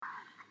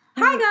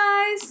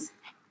Hi guys.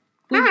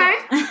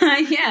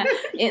 Yeah,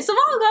 it's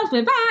Survival Girls.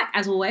 We're back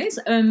as always.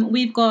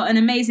 We've got an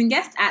amazing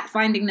guest at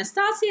Finding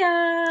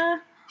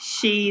Nastasia.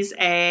 She's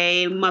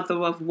a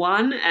mother of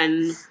one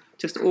and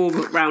just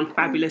all-round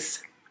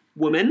fabulous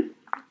woman.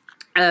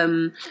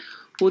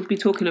 We'll be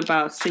talking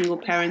about single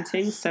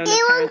parenting, solo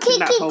parenting,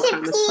 that whole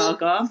kind of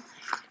saga.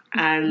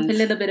 And a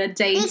little bit of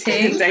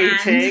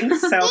dating,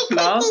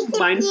 self-love,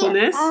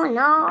 mindfulness,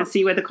 and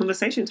see where the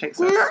conversation takes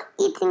us. Not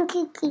eating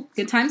cookies.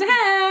 Good times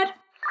ahead.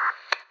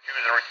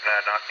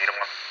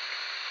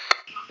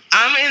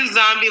 I'm in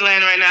zombie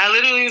land right now. I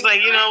literally was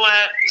like, you know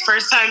what?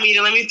 First time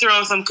meeting, let me throw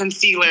in some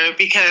concealer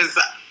because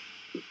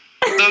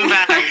I'm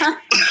back.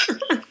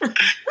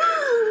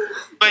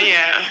 But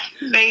yeah,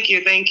 thank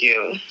you.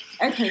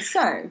 Okay,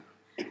 so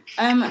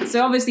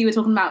obviously we were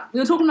talking about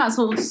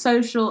sort of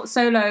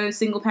solo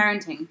single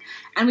parenting,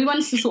 and we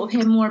wanted to sort of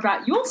hear more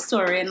about your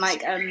story and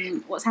like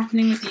what's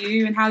happening with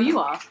you and how you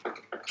are.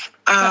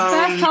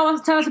 But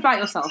first, tell us about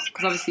yourself,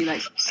 because obviously,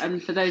 like,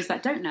 for those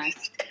that don't know.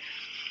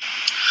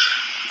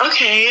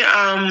 Okay.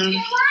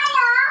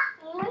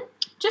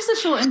 Just a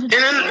short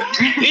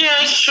introduction.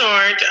 Yeah,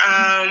 short.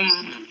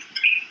 I'm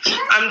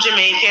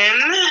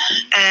Jamaican,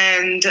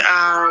 and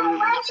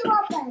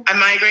I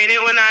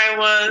migrated when I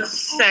was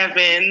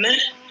 7.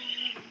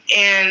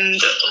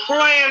 And who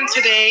I am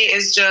today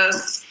is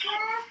just,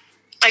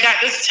 I got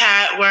this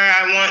tat where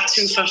I want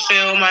to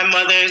fulfill my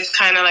mother's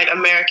kind of like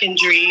American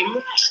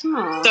dream.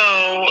 Aww.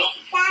 So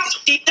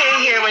she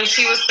came here when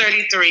she was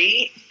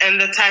 33,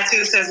 and the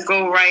tattoo says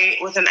 "Go right"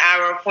 with an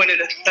arrow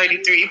pointed at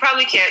 33. You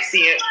probably can't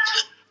see it.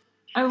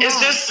 Oh, wow. It's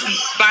just,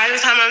 by the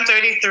time I'm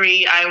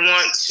 33, I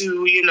want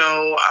to,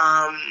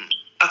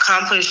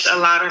 accomplish a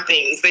lot of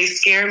things. They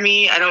scare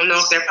me. I don't know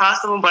if they're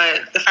possible,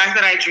 but the fact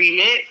that I dream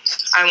it,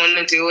 I want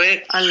to do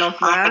it. I love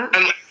that.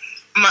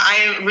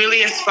 I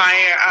really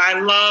aspire. I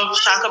love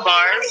Shaka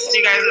Bars. Do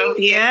you guys know?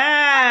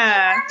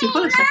 Yeah. Do you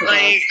call it Shaka Bars?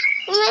 Like,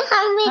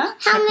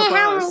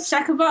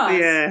 Shaka Bars.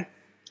 Yeah.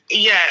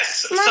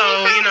 Yes. So,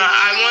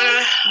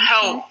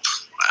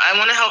 I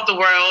want to help the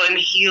world in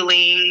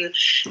healing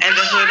and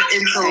the hood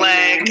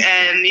intellect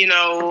and,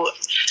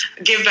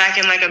 give back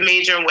in like a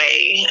major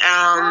way.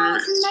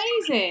 That's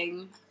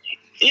amazing.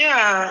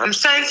 Yeah, I'm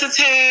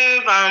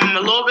sensitive. I'm a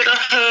little bit of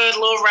hood, a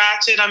little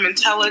ratchet. I'm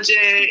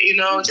intelligent,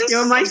 just...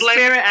 You're my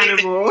spirit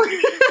animal.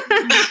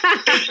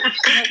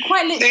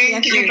 Quite literally,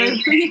 I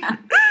think.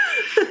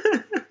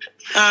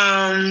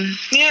 And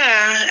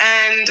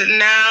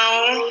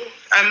now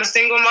I'm a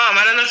single mom.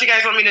 I don't know if you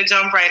guys want me to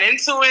jump right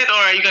into it, or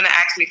are you going to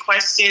ask me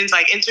questions,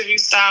 like interview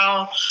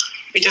style?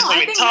 We just want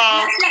me to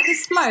talk. Let's let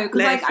this flow,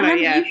 because I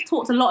remember you've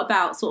talked a lot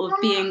about sort of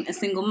being a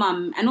single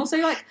mum, and also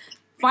like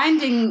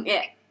finding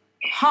it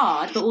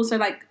hard, but also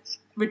like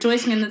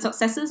rejoicing in the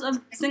successes of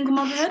single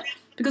motherhood.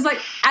 Because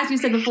like, as you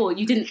said before,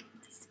 you didn't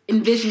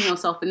envision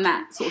yourself in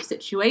that sort of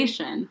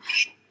situation,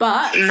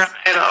 but not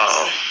at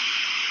all.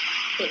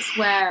 It's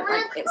where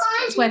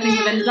it's where things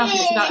have ended up, and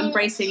it's about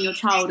embracing your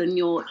child and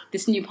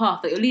this new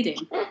path that you're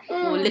leading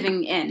or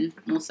living in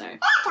also.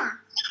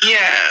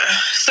 Yeah,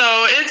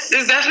 so it's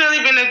definitely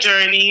been a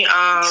journey.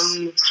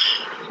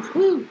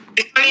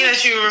 It's funny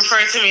that you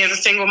refer to me as a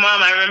single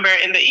mom. I remember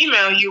in the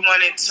email you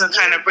wanted to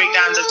kind of break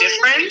down the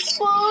difference.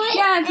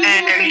 Yeah, and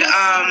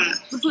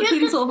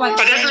sort of like,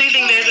 I definitely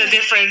think there's a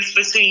difference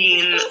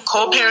between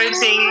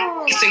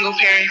co-parenting, single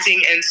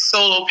parenting, and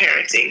solo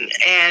parenting.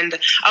 And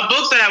a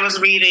book that I was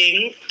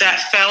reading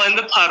that fell in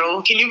the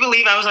puddle. Can you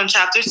believe I was on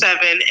chapter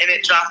 7 and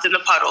it dropped in the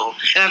puddle,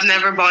 and I've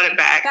never bought it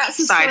back? That's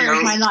the story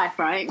of my life,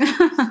 right?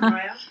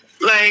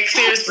 Like,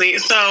 seriously.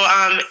 So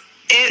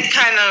it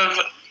kind of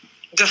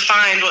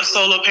defined what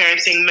solo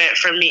parenting meant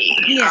for me.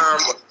 Yeah.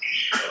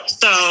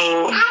 So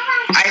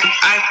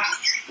I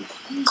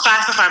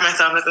classify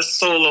myself as a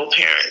solo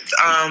parent.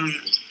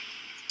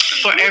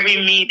 For every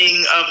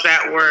meaning of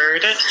that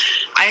word,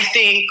 I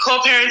think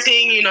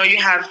co-parenting, you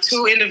have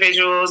two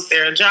individuals,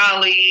 they're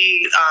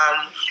jolly,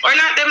 or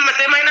not, they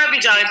might not be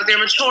jolly, but they're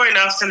mature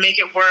enough to make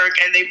it work,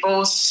 and they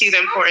both see the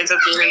importance of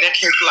being in their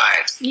kids'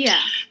 lives.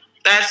 Yeah.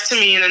 That's, to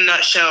me, in a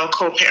nutshell,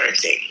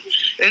 co-parenting.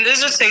 And this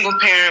is a single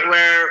parent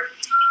where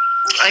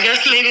I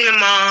guess maybe the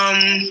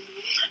mom,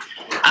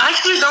 I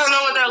actually don't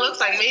know what that looks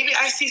like. Maybe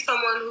I see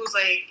someone who's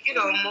like,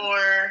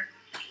 more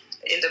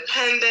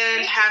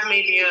independent, have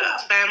maybe a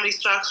family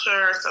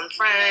structure, some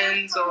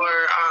friends,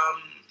 or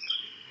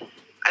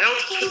I'm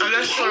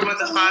not sure what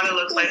the father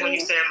looks like when you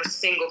say I'm a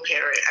single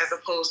parent as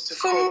opposed to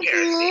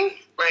co-parenting,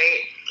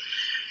 right?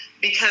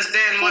 Because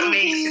then what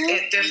makes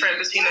it different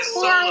between a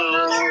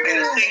solo and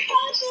a single?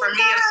 For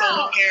me, a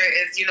solo parent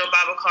is,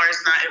 Babacar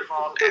is not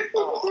involved at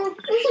all. And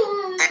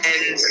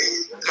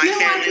my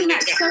family... I think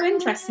that's so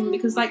interesting,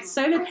 because like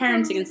solo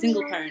parenting and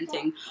single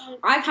parenting,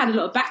 I've had a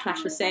lot of backlash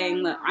for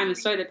saying that I'm a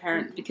solo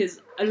parent, because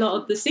a lot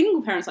of the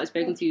single parents I've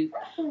spoken to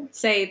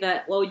say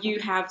that, well, you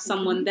have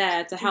someone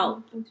there to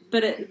help.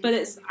 But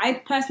it's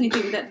I personally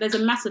think that there's a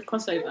massive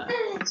crossover,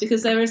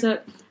 because there is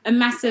a a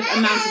massive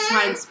amount of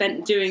time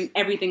spent doing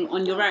everything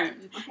on your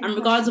own. And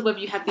regardless of whether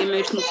you have the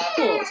emotional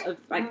support of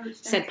like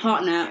said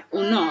partner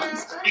or not,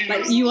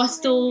 like you are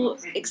still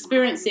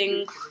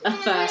experiencing a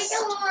thirst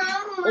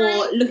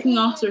or looking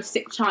after a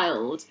sick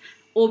child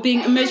or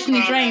being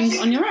emotionally drained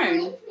on your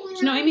own. Do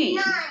you know what I mean?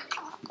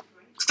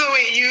 So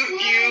wait, you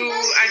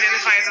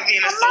identify as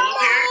being a solo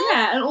parent?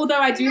 Yeah, and although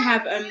I do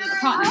have a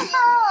partner.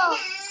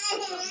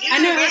 Yeah, I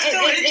know,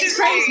 it's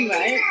crazy,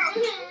 right?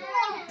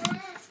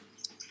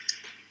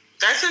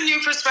 That's a new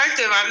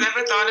perspective. I've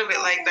never thought of it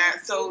like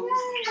that. So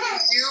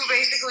you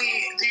basically,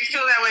 do you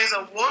feel that way as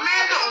a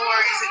woman, or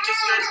is it just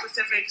your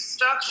specific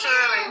structure?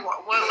 Like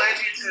what led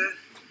you to...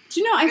 Do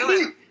you know,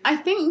 I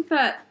think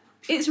that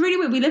it's really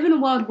weird. We live in a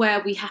world where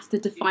we have to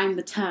define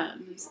the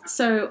terms.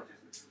 So,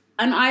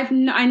 and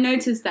I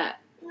noticed that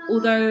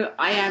although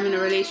I am in a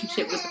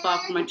relationship with the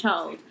father of my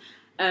child,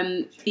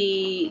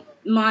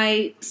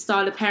 my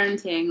style of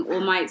parenting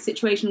or my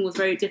situation was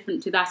very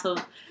different to that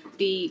of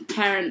the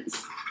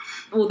parents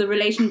or the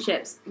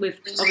relationships with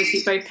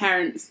obviously both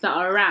parents that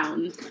are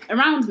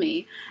around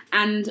me,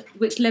 and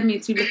which led me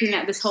to looking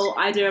at this whole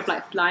idea of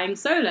like flying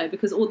solo,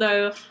 because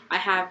although I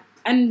have,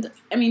 and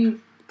I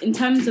mean, in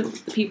terms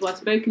of the people I've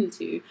spoken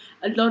to,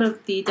 a lot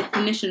of the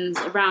definitions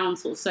around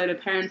sort of solo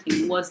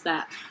parenting was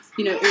that,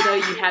 you know, although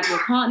you have your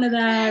partner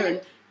there and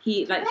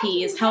he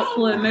is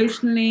helpful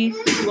emotionally,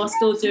 you are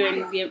still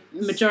doing the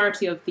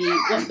majority of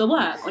the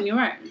work on your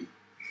own.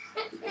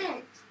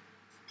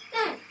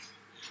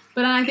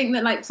 But I think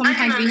that like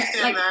sometimes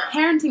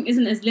parenting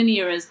isn't as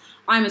linear as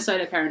I'm a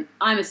solo parent,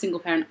 I'm a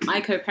single parent,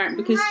 I co-parent,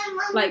 because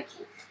like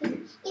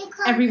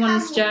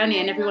everyone's journey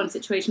and everyone's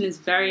situation is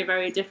very,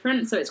 very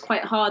different. So it's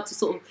quite hard to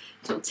sort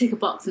of tick a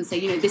box and say,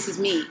 you know, this is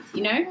me,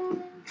 you know?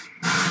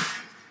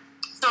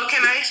 So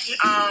can I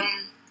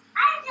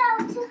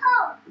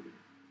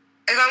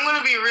if I'm going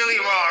to be really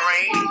raw,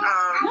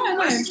 right?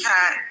 Let's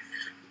chat.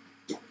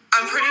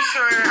 I'm pretty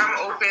sure I'm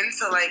open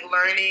to like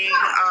learning.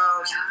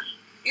 I'm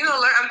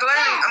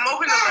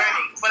open to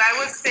learning, but I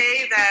would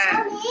say that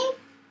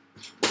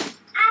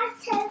I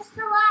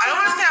don't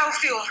want to say I'll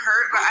feel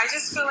hurt, but I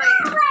just feel like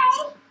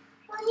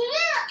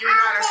you're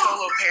not a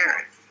solo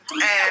parent,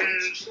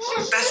 and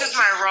that's just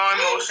my raw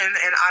emotion.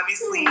 And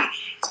obviously,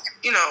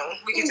 you know,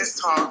 we can just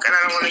talk, and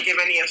I don't want to give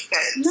any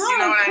offense. No, you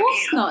know what I mean? Of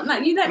course not.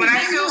 Like, you don't. But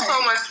I feel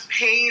so much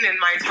pain in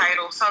my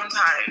title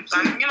sometimes.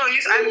 I'm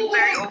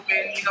very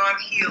open. You know, I'm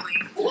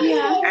healing.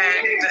 Yeah.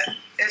 And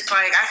it's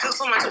like I feel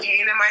so much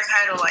pain in my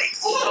title, like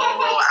solo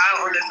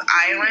out on this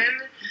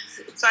island.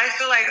 So I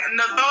feel like,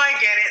 though I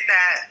get it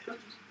that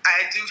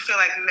I do feel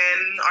like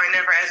men are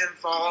never as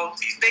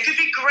involved. They could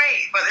be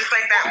great, but it's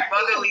like that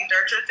motherly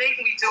nurture thing.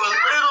 We do a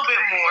little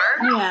bit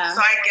more. Yeah. So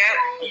I get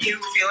you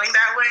feeling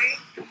that way.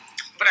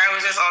 But I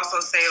would just also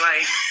say,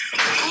 like,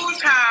 ooh,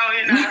 child,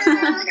 you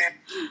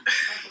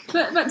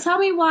know. But tell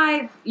me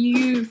why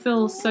you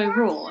feel so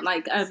raw.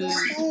 Like, I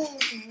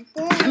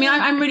mean,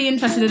 I'm really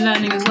interested in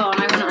learning as well, and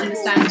I want to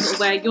understand sort of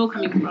where you're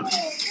coming from.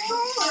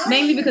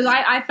 Mainly because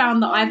I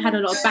found that I've had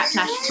a lot of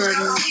backlash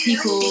from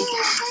people.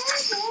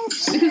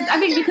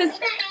 Because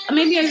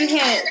maybe over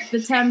here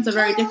the terms are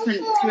very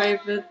different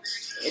to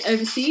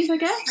overseas, I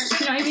guess.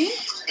 You know what I mean?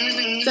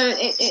 Mm-hmm. So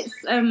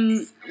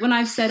it's when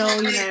I've said,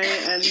 oh, you know,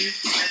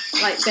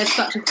 like there's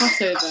such a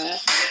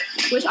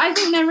crossover, which I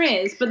think there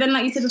is, but then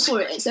like you said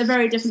before, it's a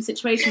very different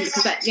situation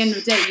because at the end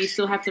of the day you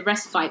still have the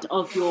respite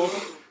of your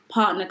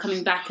partner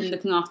coming back and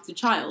looking after the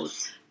child.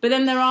 But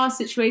then there are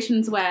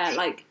situations where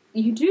like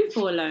you do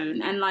feel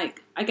alone, and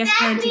like I guess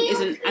parenting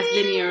isn't as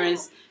linear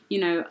as, you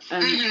know,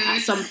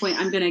 at some point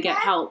I'm gonna get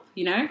help,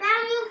 you know?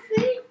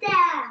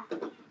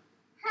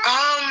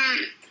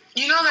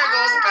 You know, that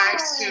goes back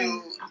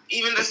to,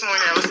 even this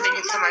morning I was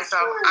thinking to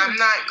myself, I'm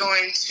not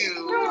going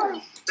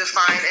to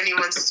define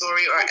anyone's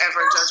story or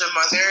ever judge a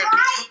mother,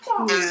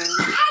 because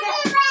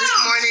this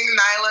morning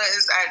Nyla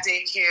is at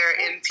daycare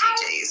in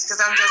PJs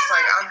because I'm just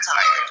like, I'm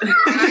tired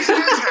and I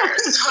judge her.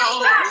 So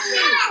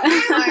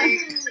like,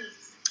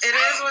 it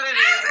is what it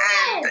is,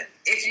 and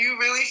if you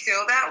really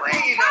feel that way,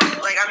 you know,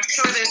 like I'm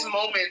sure there's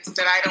moments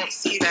that I don't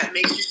see that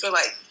makes you feel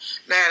like,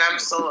 man, I'm a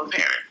solo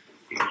parent.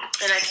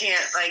 And I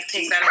can't, like,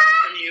 take that away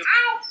from you.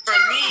 For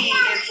me,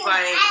 it's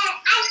like,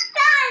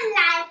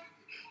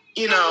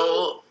 you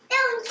know,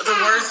 the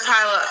worst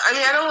Tyler. I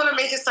mean, I don't want to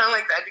make it sound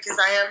like that because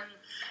I am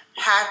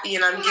happy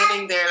and I'm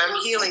getting there and I'm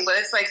healing. But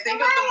it's like,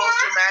 think of the most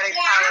dramatic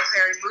Tyler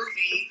Perry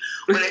movie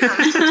when it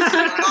comes to a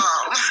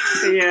mom.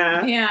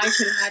 Yeah. Yeah, I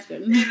can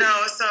imagine. You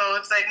know, so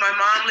it's like my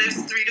mom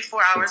lives 3 to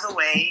 4 hours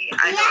away.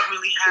 I don't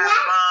really have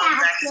mom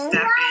that can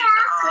step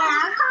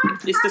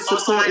in. Is the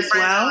support as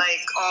well?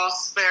 Like all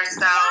spared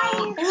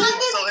out.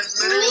 So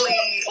it's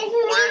literally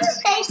one or two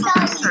people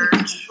from the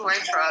church who I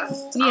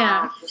trust.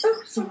 Yeah.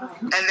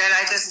 And then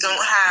I just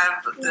don't have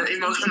the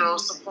emotional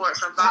support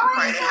from that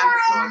part. It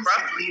happened so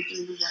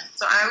abruptly.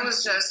 So I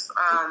was just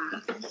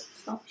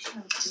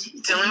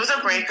dealing with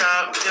a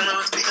breakup, dealing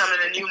with becoming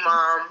a new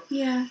mom,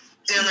 yeah,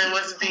 dealing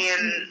with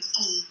being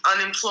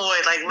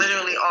unemployed, like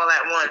literally all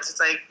at once. It's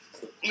like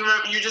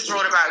you just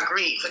wrote about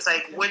grief. It's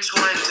like, which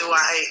one do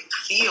I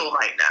feel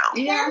right now?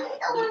 Yeah.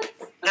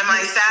 Am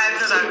I sad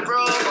because I'm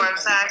broke, or I'm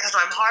sad because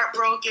I'm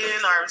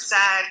heartbroken, or I'm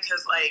sad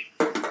because, like,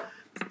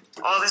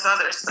 all this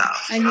other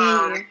stuff? I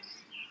hear you.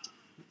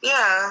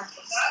 Yeah.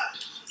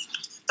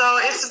 So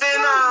it's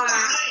been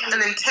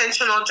an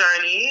intentional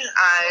journey.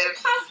 I've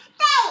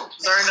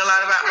learned a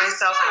lot about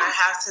myself, and I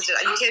have to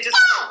you can't just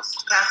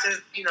post.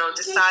 You have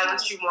to, decide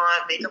what you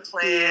want, make a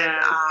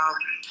plan,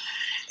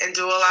 and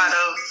do a lot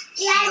of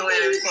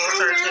healing and soul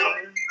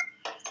searching.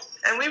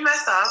 And we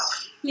mess up.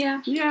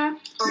 Yeah.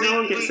 But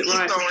no one gets it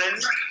right. Keep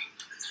going.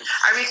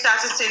 I reached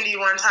out to Cindy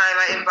one time.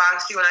 I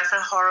inboxed you, and I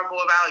felt horrible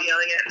about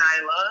yelling at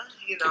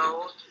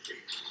Nyla.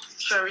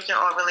 Sure, we can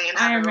all relate and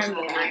have those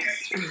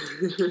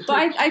moments.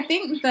 But I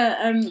think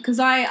that because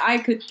I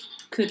could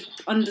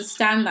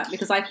understand that,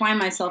 because I find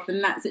myself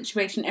in that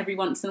situation every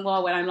once in a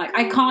while when I'm like,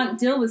 I can't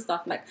deal with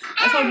stuff. Like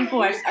I told you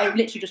before, I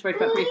literally just wrote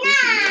about grief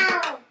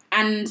recently.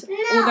 And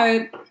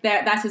although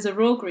that is a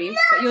raw grief,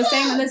 but you're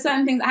saying that there's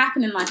certain things that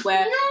happen in life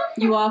where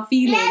you are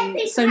feeling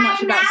so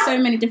much about so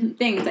many different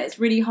things that it's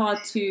really hard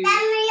to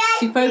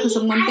focus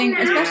on one thing,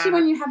 especially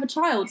when you have a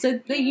child. So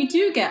that you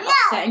do get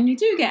upset and you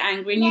do get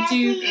angry and you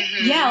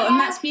do yell, and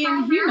that's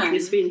being human.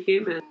 It's being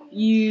human.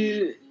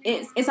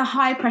 It's a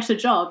high pressure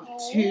job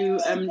to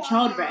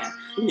child rear.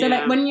 So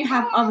like when you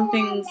have other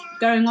things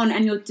going on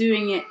and you're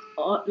doing it,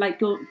 or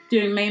like you're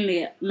doing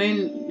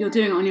you're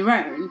doing it on your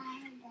own,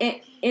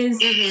 it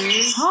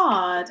is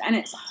hard and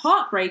it's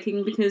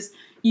heartbreaking, because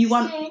you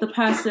want the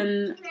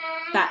person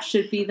that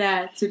should be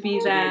there to be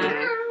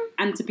there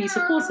and to be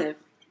supportive.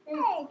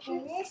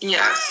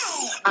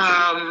 Yes.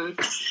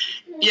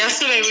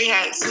 Yesterday we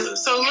had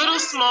so little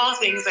small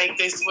things like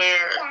this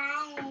where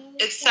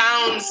it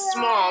sounds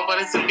small,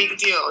 but it's a big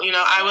deal.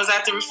 I was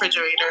at the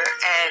refrigerator,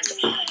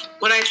 and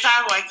when I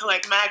travel, I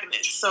collect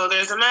magnets. So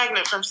there's a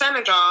magnet from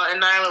Senegal,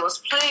 and Nyla was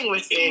playing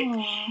with it.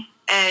 Aww.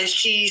 And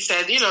she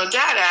said,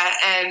 Dada,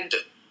 and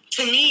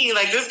to me,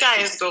 like, this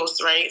guy is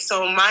ghost, right?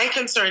 So my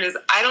concern is,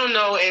 I don't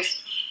know if...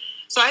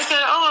 So I said,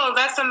 oh,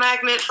 that's a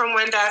magnet from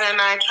when Dada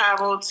and I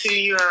traveled to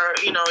your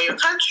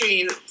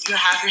country. You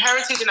have your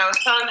heritage. And I was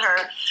telling her.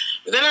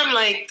 But then I'm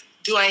like,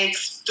 do I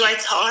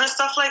tell her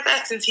stuff like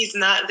that since he's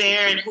not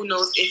there, and who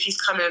knows if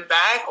he's coming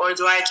back? Or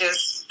do I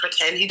just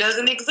pretend he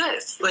doesn't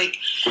exist? Like,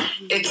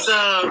 it's...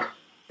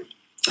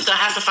 So I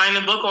have to find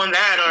a book on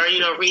that,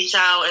 or, reach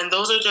out. And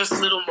those are just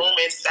little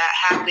moments that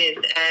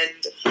happen.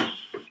 And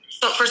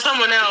so for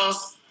someone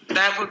else,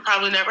 that would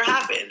probably never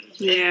happen.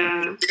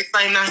 Yeah. It's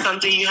like not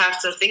something you have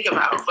to think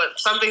about. But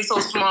something so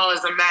small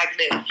as a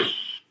magnet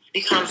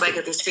becomes like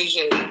a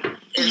decision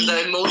in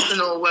the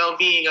emotional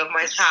well-being of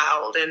my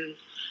child and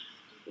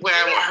where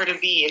I want her to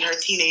be in her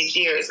teenage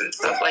years and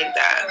stuff like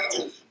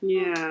that.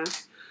 Yeah.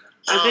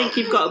 I think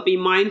you've got to be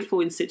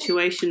mindful in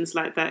situations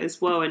like that as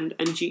well, and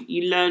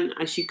you learn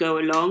as you go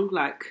along.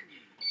 Like,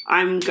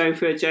 I'm going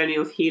through a journey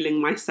of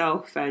healing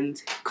myself and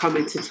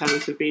coming to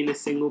terms with being a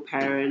single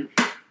parent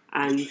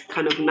and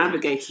kind of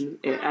navigating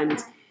it. And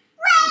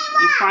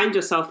you find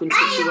yourself in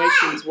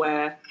situations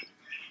where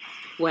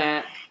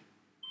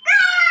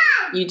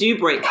you do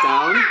break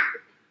down.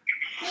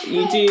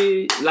 You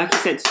do, like you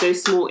said,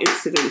 those small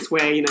incidents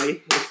where, a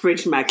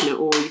fridge magnet,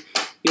 or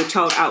your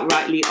child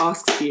outrightly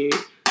asks you,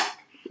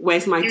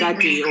 where's my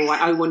daddy? Or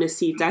I want to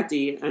see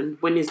daddy, and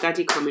when is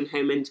daddy coming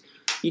home? And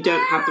you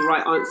don't have the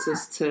right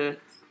answers to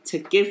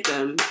give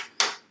them.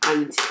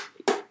 And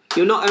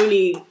you're not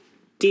only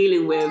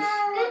dealing with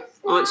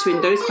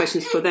answering those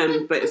questions for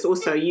them, but it's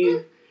also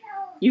you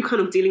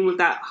kind of dealing with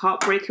that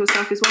heartbreak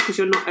yourself as well, because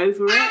you're not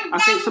over it. I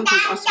think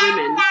sometimes us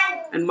women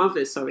and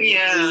mothers,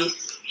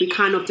 we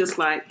kind of just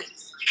like,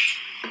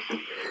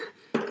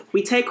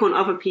 we take on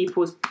other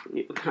people's,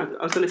 I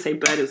was going to say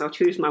burdens, I'll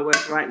choose my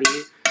words rightly,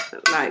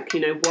 like,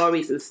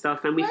 worries and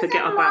stuff, and we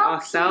forget about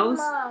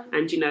ourselves,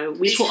 and,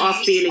 we put our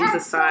feelings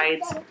aside,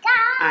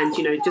 and,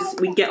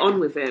 just, we get on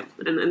with it,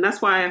 and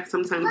that's why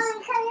sometimes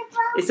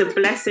it's a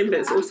blessing, but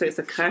it's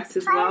a curse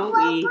as well.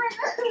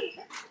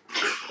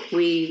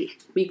 We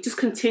just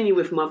continue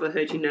with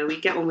motherhood,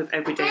 we get on with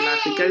everyday life,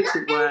 we go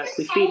to work,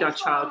 we feed our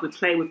child, we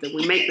play with them,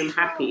 we make them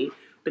happy,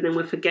 but then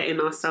we're forgetting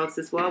ourselves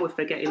as well. We're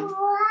forgetting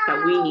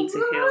that we need to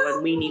heal,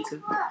 and we need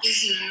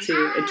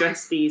to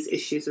address these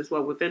issues as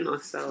well within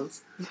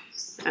ourselves.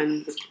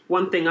 And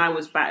one thing I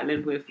was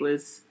battling with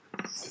was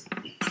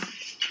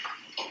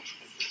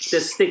the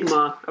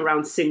stigma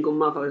around single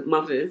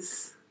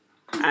mothers.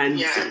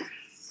 And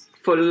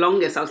for the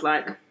longest, I was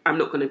like, I'm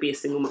not going to be a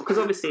single mom. Because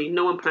obviously,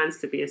 no one plans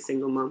to be a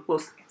single mom.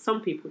 Well, some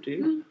people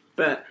do.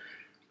 But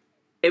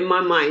in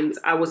my mind,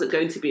 I wasn't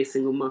going to be a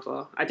single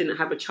mother. I didn't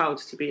have a child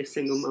to be a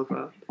single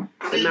mother.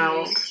 But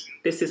now,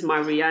 this is my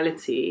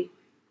reality,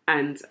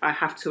 and I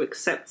have to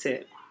accept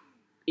it,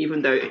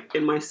 even though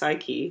in my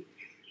psyche,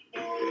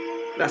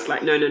 that's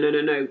like, no,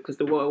 because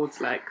the world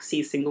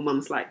sees single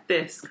mums like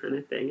this kind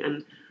of thing.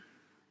 And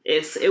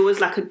it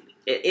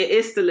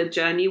is still a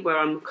journey where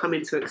I'm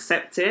coming to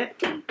accept it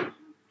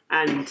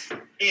and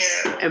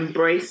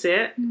embrace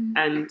it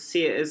and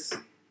see it as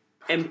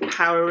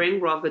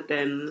empowering rather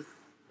than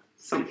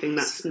something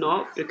that's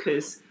not,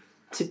 because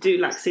to do,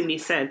 like Cindy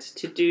said,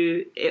 to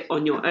do it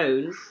on your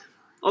own,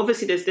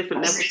 obviously there's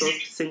different levels of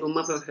single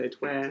motherhood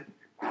where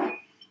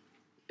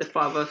the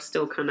father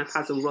still kind of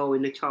has a role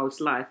in the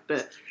child's life,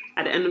 but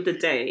at the end of the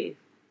day,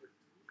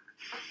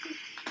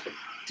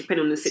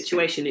 depending on the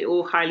situation, it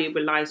all highly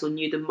relies on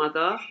you, the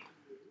mother,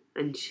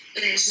 and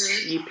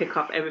you pick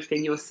up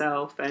everything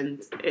yourself,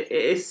 and it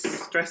is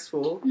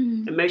stressful,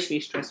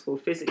 emotionally stressful,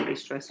 physically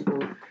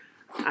stressful,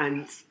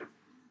 and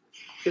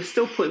you're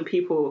still putting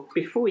people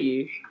before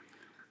you.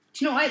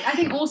 Do you know, I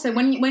think also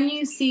when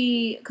you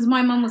see, because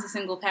my mum was a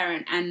single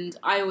parent, and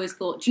I always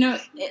thought, do you know,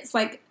 it's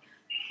like,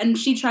 and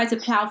she tried to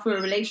plough through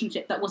a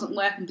relationship that wasn't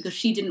working because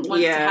she didn't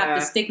want to have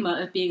the stigma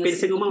of being a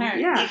single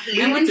parent.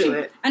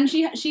 And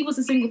she was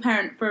a single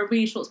parent for a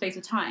really short space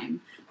of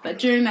time. But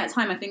during that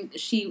time, I think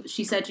she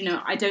said, you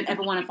know, I don't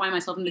ever want to find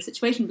myself in this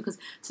situation because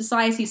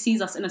society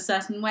sees us in a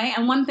certain way.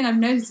 And one thing I've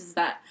noticed is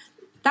that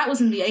was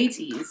in the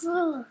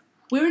 80s.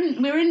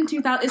 We're in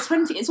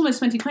 2000. It's almost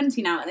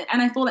 2020 now,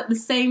 and I feel like the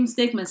same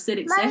stigma still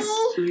exists,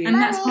 and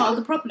that's part of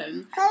the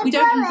problem. We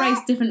don't embrace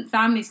different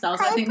family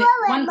styles. I think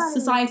that once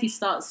society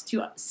starts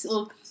to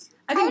sort of,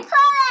 I think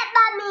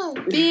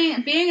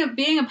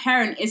being a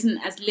parent isn't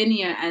as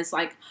linear as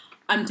like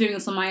I'm doing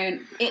this on my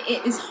own.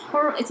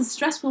 It's a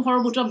stressful,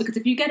 horrible job because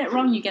if you get it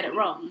wrong, you get it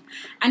wrong,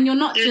 and you're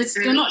not just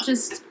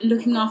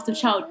looking after a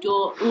child.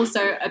 You're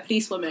also a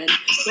policewoman.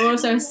 You're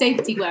also a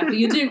safety worker.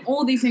 You're doing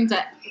all these things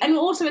and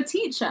you're also a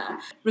teacher,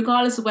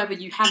 regardless of whether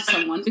you have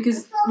someone,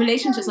 because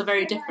relationships are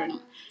very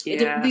different.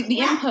 Yeah. The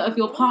input of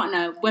your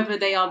partner, whether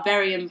they are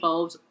very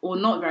involved or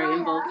not very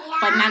involved,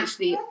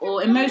 financially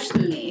or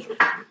emotionally,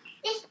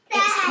 it's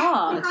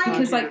hard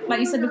because, like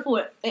you said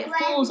before, it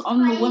falls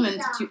on the woman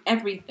to do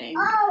everything,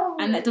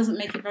 and that doesn't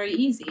make it very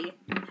easy.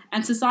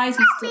 And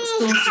society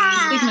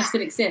stigma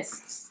still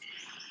exists,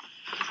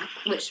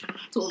 which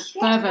sort of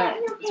further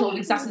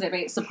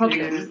exacerbates the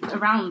problem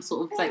around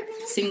sort of like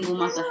single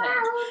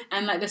motherhood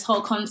and like this whole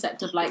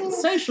concept of like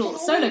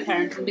solo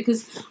parenting,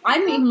 because I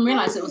didn't even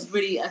realise it was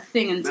really a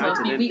thing until a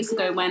few weeks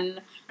ago when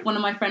one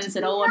of my friends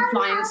said, "Oh, I'm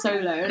flying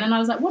solo," and then I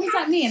was like, "What does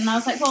that mean?" And I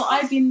was like, "Well,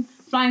 I've been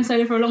flying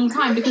solo for a long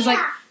time," because like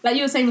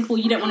you were saying before,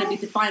 you don't want to be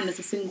defined as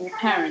a single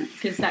parent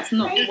because that's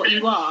not what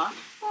you are.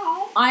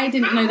 I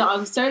didn't know that I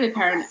was a solo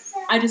parent.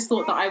 I just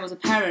thought that I was a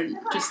parent,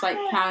 just like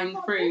plowing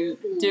through,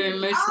 doing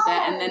most of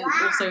it, and then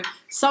also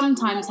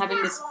sometimes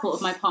having the support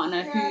of my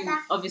partner, who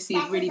obviously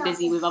is really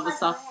busy with other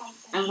stuff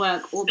and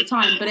work all the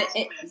time. But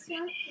I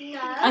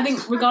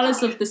think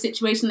regardless of the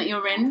situation that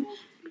you're in,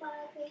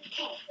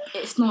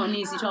 it's not an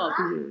easy job,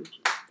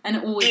 and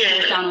it always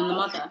falls down on the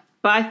mother.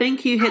 But I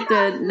think you hit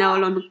the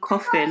nail on the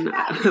coffin.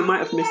 I might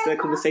have missed the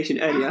conversation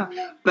earlier,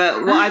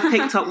 but what I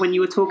picked up when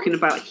you were talking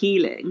about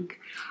healing,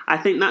 I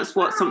think that's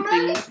what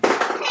something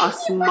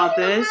us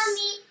mothers,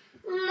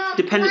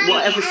 depending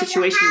whatever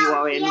situation you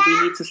are in,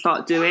 we need to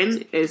start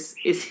doing is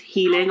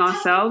healing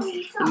ourselves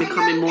and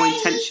becoming more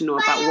intentional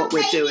about what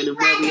we're doing and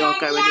where we are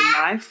going in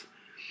life.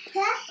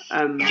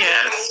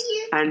 Yes.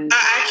 And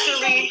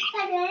actually,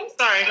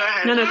 sorry, go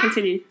ahead. No,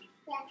 continue.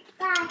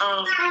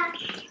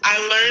 I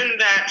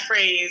learned that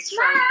phrase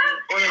from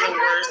one of the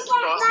worst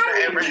bosses I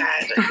ever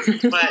had,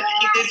 but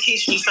he did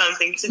teach me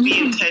something, to be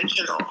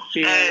intentional.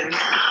 And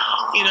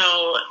you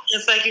know,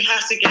 it's like you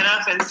have to get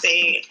up and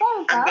say,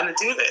 I'm going to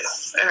do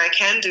this, and I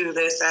can do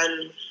this,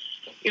 and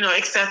you know,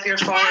 accept your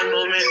fallen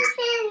moments.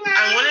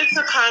 I wanted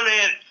to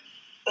comment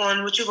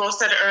on what you both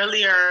said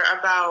earlier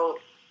about,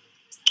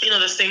 you know,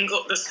 the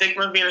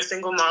stigma of being a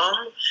single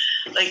mom.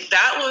 Like,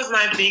 that was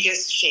my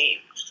biggest shame.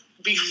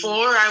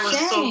 Before I was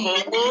so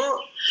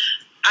vocal,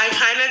 I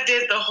kind of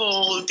did the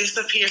whole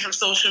disappear from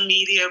social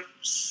media,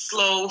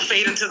 slow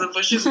fade into the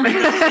bushes. Sorry,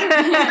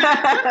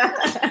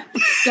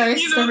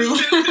 you know what I mean?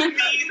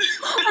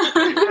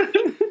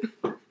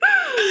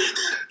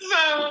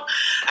 So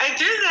I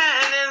did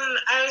that, and then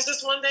I was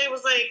just one day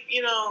was like,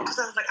 you know, because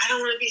I was like, I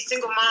don't want to be a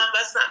single mom.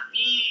 That's not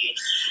me.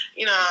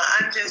 You know,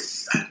 I'm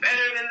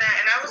better than that.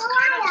 And I was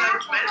kind of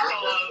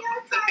judgmental of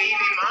the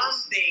baby mom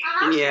thing.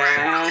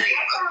 Yeah.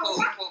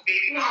 Quote,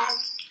 baby mom.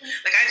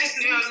 Like, I just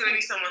knew I was going to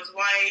be someone's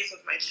wife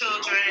with my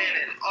children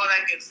and all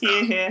that good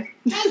stuff. Yeah. And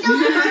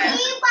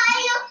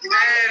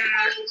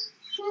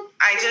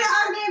I just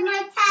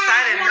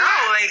decided, no,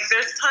 like,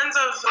 there's tons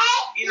of,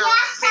 you know,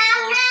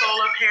 single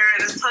solo parents,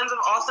 there's tons of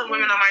awesome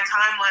women on my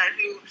timeline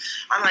who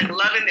I'm, like,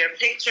 loving their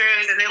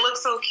pictures, and they look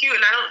so cute,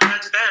 and I don't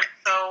judge them.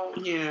 So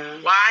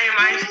why am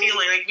I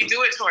feeling, like, we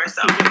do it to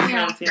ourselves. We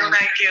feel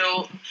that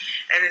guilt,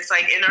 and it's,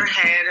 like, in our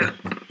head.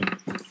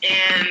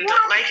 And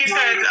like you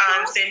said,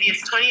 Cindy,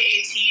 it's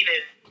 2018,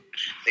 and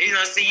you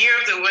know, it's the year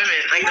of the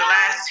women. Like, the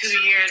last 2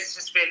 years has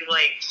just been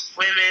like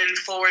women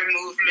forward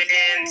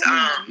movement.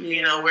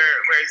 You know, we're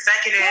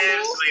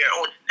executives, we're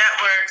on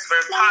networks,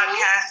 we're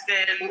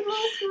podcasting,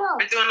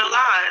 we're doing a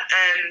lot,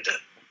 and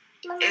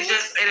it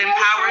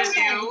empowers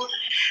you.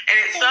 And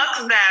it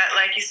sucks that,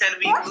 like you said,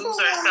 we lose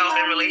ourselves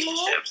in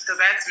relationships,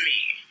 because that's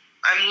me.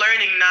 I'm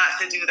learning not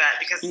to do that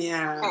because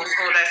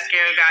that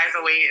scare guys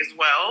away as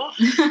well.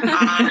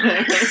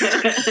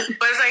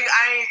 But it's like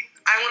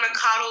I want to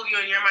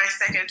my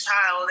second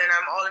child and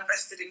I'm all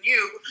invested in you,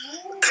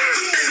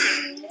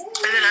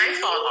 and then I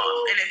fall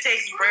off, and it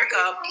takes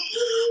breakup.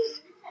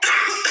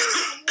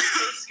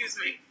 Excuse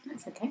me.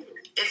 That's okay.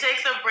 It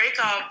takes a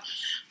breakup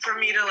for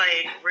me to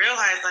like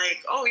realize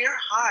like, oh, you're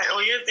hot,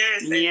 oh, you're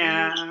this, and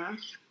you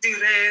do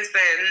this,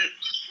 and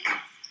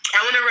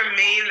I want to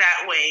remain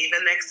that way the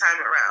next time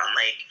around.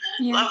 Like,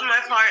 love my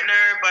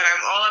partner, but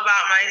I'm all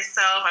about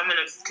myself. I'm going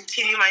to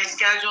continue my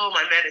schedule,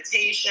 my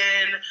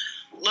meditation,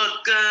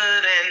 look good,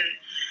 and,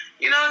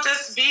 you know,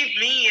 just be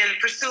me and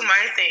pursue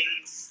my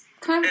things.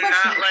 Can I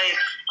have a question?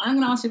 I'm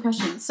going to ask you a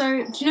question.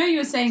 So, do you know you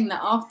were saying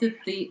that after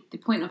the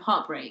point of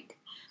heartbreak,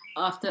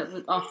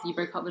 after you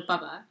broke up with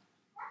Bubba,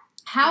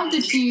 how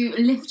did you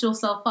lift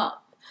yourself up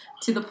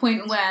to the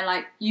point where,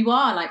 like, you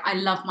are like, I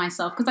love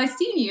myself? Because I've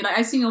seen you, like,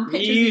 I've seen your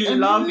pictures. You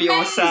love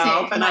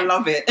yourself, and like, I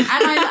love it. And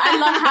I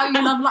love how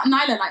you love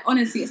Nyla. Like,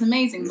 honestly, it's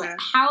amazing. But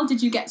how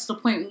did you get to the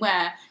point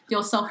where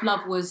your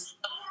self-love was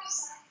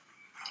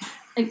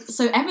like,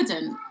 so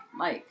evident?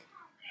 Like,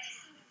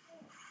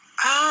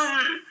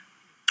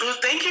 well,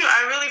 thank you.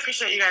 I really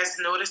appreciate you guys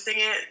noticing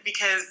it,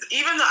 because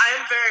even though I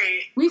am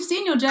we've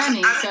seen your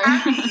journey. I'm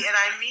happy and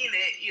I mean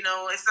it. You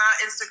know, it's not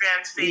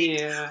Instagram fake.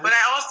 Yeah. But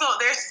I also,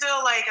 there's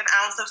still like an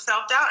ounce of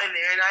self-doubt in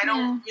there, and I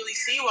don't really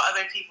see what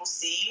other people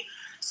see.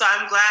 So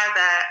I'm glad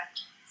that,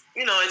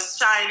 you know, it's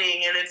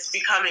shining and it's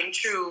becoming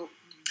true.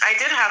 I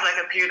did have like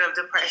a period of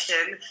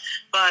depression,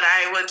 but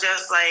I would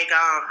just like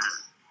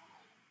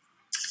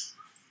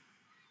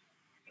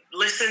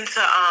listen to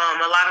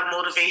a lot of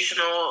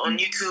motivational on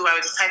YouTube. I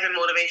would just type in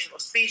motivational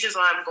speeches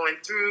while I'm going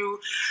through.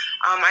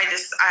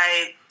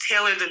 I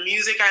tailor the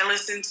music I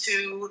listen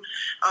to.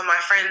 My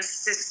friend's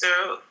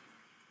sister,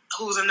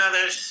 who's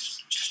another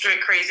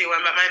straight crazy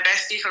one, but my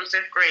bestie from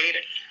 5th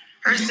grade,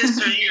 her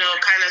sister, you know,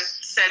 kind of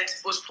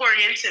was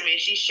pouring into me.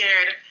 She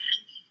shared,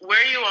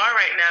 where you are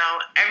right now,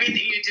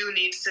 everything you do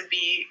needs to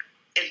be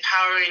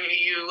empowering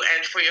you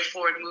and for your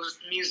forward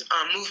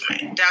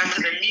movement, down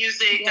to the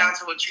music, down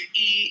to what you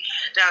eat,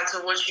 down to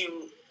what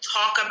you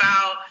talk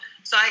about.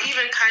 So I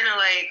even kind of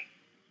like,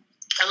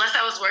 unless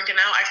I was working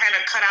out, I kind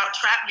of cut out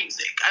trap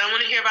music. I don't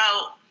want to hear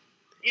about,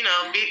 you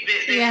know, like,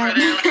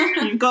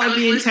 you've got to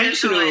be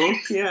intentional.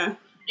 Like,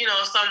 you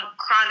know, some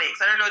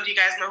Chronix. I don't know. Do you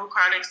guys know who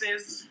Chronix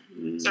is?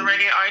 It's a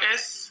reggae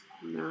artist.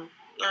 No.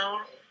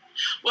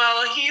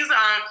 Well, he's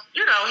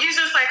you know, he's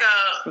just like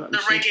the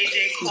reggae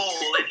J.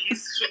 Cole, and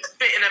he's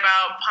spitting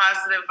about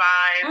positive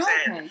vibes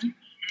and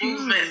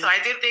movement. So I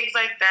did things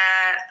like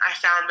that. I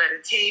found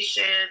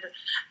meditation.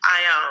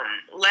 I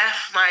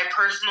left my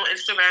personal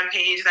Instagram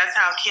page. That's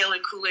how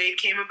Kayla Kool-Aid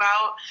came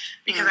about,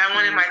 because I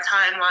wanted my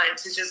timeline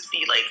to just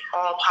be like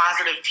all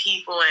positive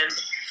people, and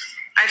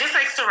I just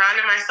like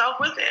surrounded myself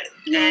with it,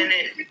 and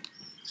it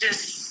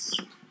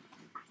just,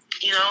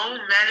 you know,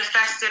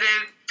 manifested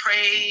it,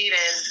 prayed,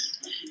 and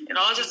it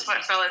all just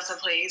fell into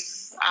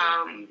place.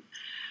 I'm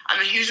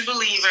a huge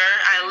believer.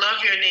 I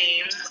love your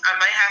name. I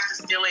might have to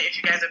steal it if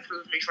you guys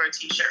approve me for a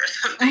t-shirt or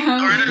something.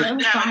 Or I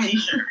don't have a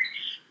t-shirt.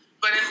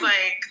 But it's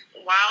like,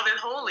 wild and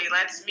holy.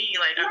 That's me.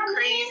 Like, I'm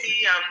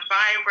crazy. I'm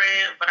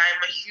vibrant. But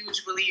I'm a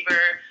huge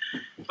believer.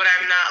 But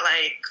I'm not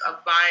like a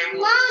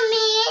Bible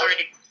or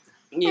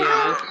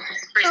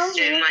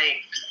Christian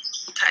like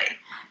type.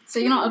 So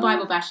you're not a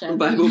Bible basher?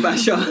 Bible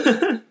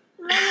basher.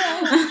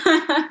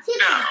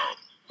 No.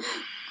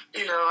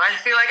 You know, I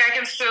feel like I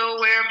can still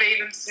wear a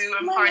bathing suit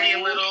and party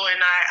a little,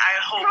 and I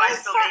hope I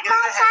still make it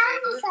to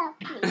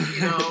heaven.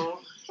 You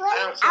know, I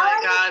don't feel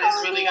like God is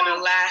really going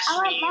to lash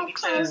me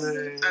because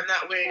I'm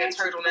not wearing a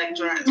turtleneck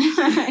dress.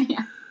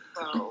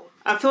 So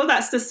I feel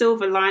that's the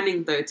silver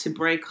lining, though, to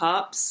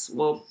breakups.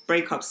 Well,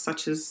 breakups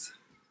such as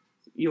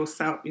yours,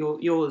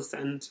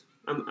 and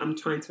I'm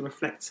trying to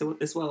reflect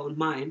as well on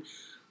mine,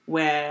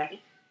 where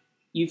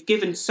you've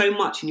given so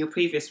much in your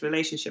previous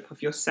relationship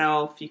of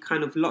yourself. You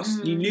kind of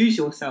you lose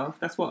yourself.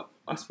 That's what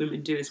us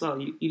women do as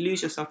well. You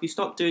lose yourself. You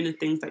stop doing the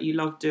things that you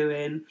love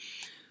doing,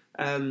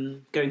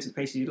 going to the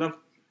places you love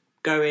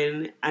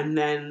going, and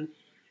then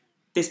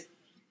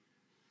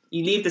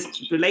you leave this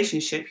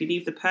relationship, you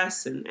leave the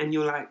person, and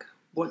you're like,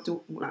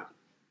 who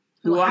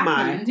am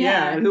I?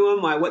 Yeah, who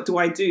am I? What do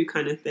I do?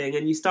 Kind of thing.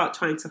 And you start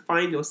trying to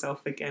find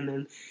yourself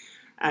again,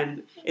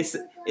 and it's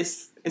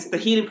the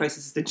healing process,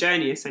 it's the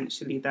journey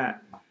essentially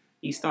that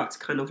you start to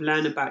kind of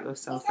learn about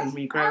yourself and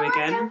regrow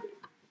again.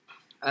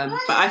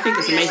 But I think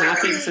it's amazing. I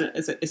think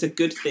it's a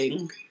good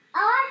thing.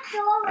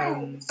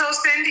 So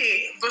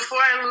Cindy, before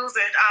I lose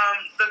it,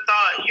 the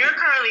thought, you're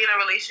currently in a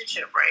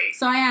relationship, right?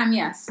 So I am,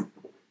 yes.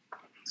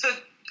 So,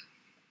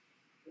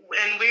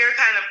 and we're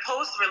kind of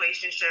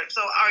post-relationship.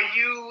 So are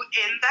you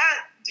in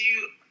that? Do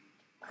you,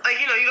 like,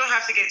 you know, you don't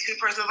have to get too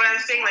personal, but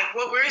I'm saying, like,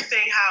 what we're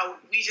saying, how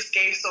we just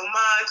gave so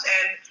much,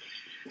 and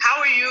how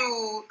are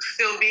you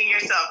still being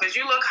yourself? Because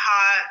you look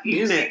hot,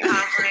 you seem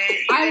confident.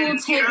 I will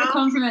take the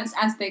compliments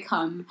as they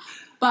come.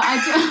 But I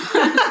do,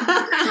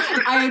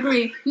 I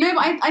agree. No,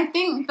 but I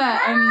think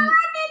that I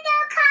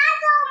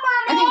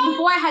think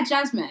before I had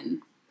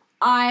Jasmine,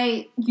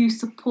 I used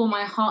to pour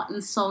my heart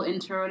and soul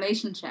into a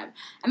relationship.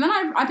 And then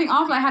I think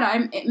after I had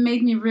it, it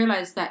made me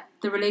realise that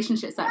the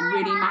relationships that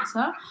really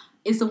matter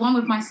is the one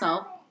with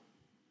myself,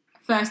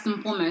 first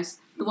and foremost,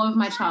 the one with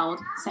my child,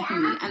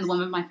 secondly, and the one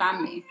with my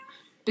family.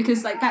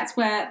 Because, like, that's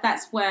where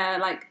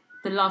like,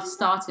 the love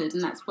started,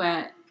 and that's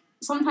where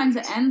sometimes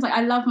it ends. Like,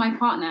 I love my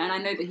partner, and I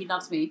know that he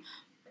loves me,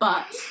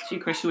 but... Do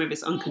you question whether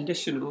it's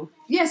unconditional?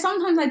 Yeah,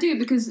 sometimes I do,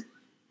 because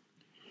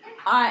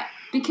of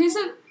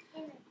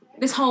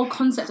this whole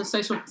concept of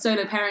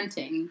solo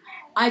parenting,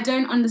 I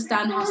don't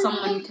understand how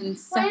someone can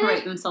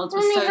separate themselves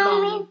for so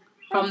long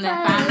from their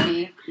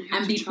family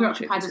and be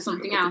preoccupied with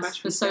something else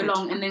for so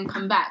long, and then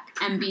come back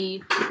and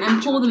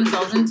pour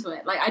themselves into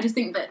it. Like, I just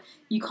think that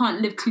you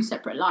can't live two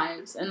separate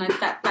lives, and I think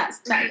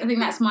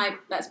that's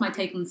my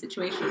take on the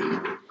situation.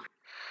 21.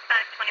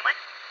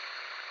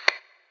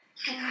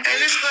 And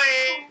it's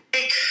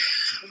like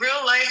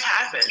real life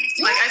happens.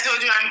 Like I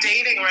told you, I'm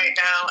dating right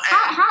now.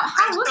 And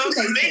how was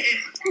the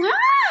dating?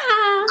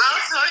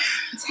 I'll tell you.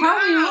 Tell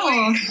me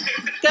more.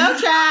 Go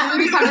chat.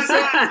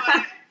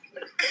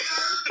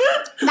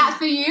 That's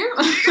for you. You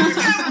guys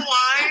have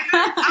wine? I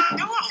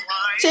don't want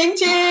wine. Ching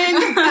ching.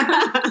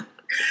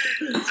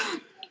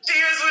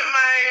 Cheers with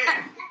my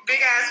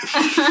big ass.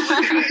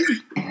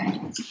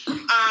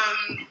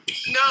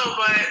 No,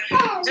 but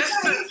just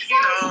to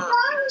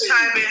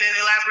chime in and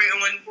elaborate on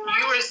what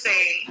you were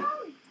saying,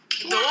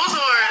 those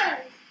are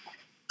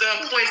the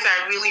points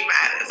that really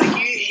matter.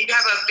 Like you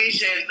have a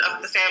vision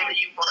of the family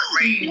you want,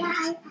 right?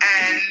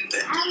 And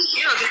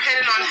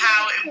depending on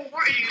how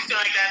important you feel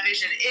like that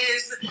vision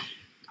is,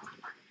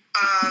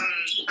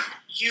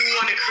 you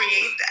want to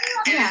create that.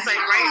 And it's like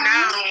right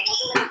now,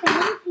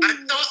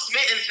 I'm so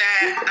smitten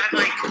that I'm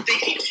like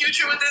thinking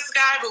future with this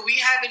guy, but we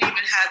haven't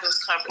even had those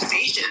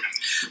conversations.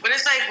 But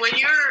it's like when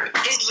you're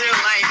in real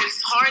life,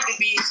 it's hard to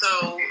be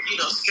so,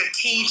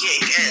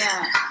 strategic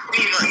and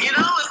it's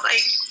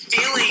like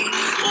feelings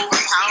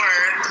overpower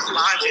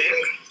logic.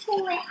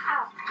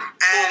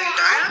 And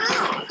I don't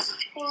know.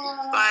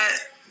 But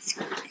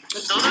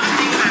those are the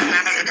things that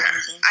matter.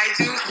 I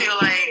do feel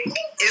like,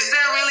 is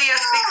there really a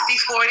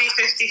 60-40,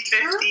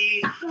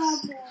 50-50,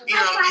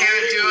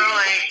 parent duo?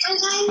 Like,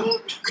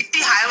 we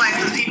see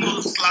highlights of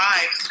people's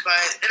lives,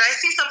 and I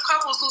see some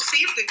couples who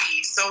seem to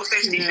be so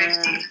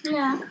 50-50.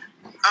 Yeah.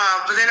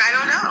 But then I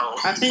don't know.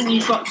 I think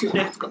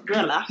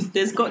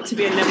there's got to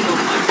be a level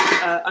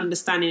of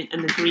understanding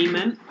and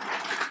agreement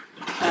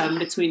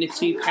between the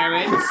two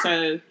parents.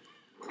 So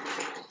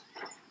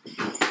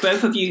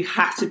both of you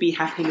have to be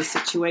happy in the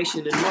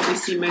situation. And what we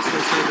see most of the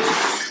time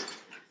is,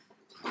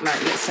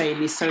 like, let's say in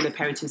these solo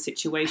parenting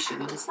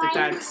situations, the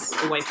dad's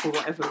away for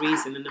whatever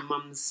reason and the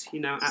mum's,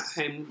 at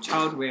home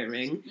child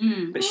rearing,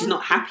 but she's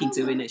not happy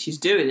doing it. She's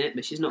doing it,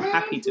 but she's not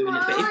happy doing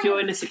it. But if you're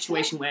in a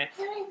situation where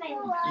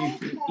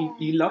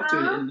you love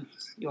doing it and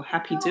you're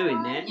happy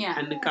doing it,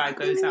 and the guy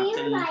goes out,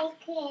 then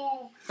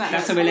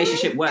that's a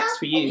relationship works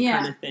for you,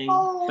 kind of thing.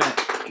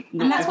 But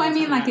and that's why I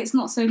mean, like, it's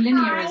not so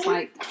linear as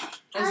like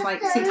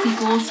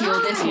 60-40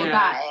 or this or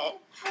that.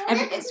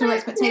 It's your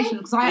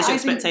expectations. It's your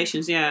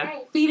expectations,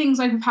 Feelings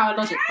overpower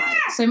logic, right?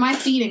 So my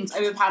feelings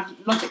overpowered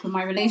logic with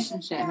my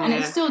relationship, and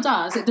it still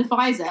does. It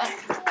defies it.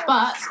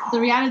 But the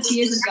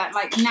reality is that,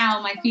 like,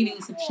 now my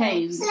feelings have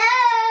changed,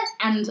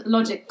 and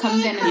logic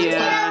comes in, and it's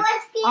like,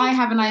 I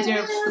have an idea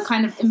of the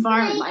kind of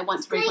environment that I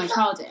want to raise my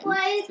child in.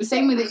 The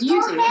same way that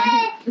you do. And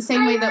I think the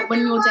same way that when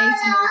you're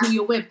dating or who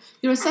you're with,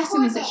 you're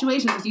assessing the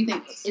situation. Do you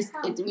think,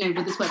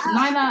 would this work for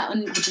Nyla?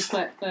 And would this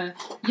work for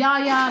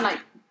Yaya? Like,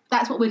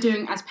 that's what we're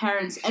doing as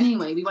parents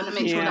anyway. We want to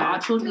make sure that our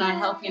children are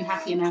healthy and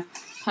happy in a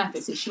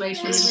perfect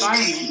situation and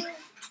environment.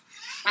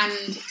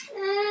 And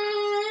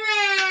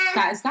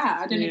that is that.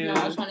 I don't even know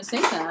what I was trying to say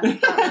there.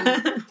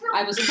 But,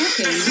 I was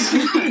talking.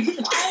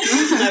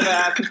 No, but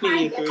I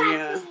completely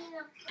agree,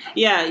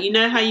 Yeah, you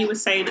know how you were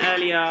saying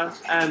earlier,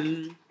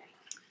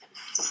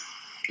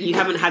 you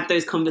haven't had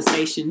those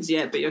conversations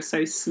yet, but you're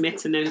so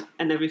smitten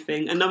and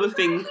everything. Another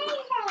thing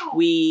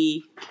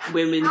we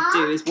women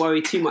do is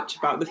worry too much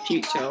about the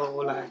future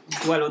or like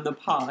dwell on the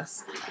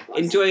past.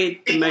 Enjoy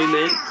the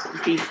moment,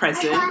 be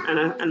present,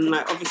 and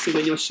like obviously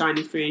when you're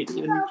shining through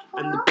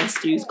and the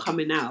best you's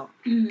coming out,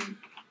 you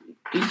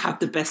have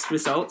the best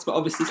results, but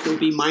obviously still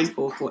be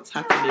mindful of what's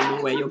happening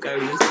and where you're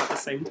going as well at the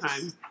same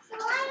time.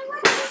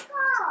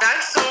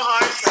 That's so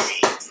hard for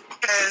me,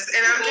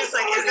 and I'm just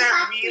like, is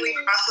that really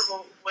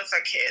possible with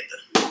a kid?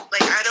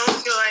 Like, I don't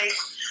feel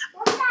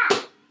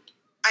like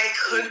I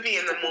could be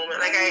in the moment.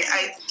 Like,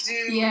 I do.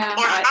 Yeah. Or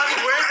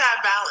where's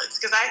that balance?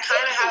 Because I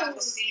kind of have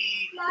to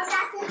see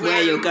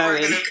where you're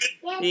going.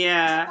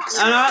 Yeah.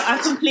 And I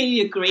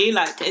completely agree.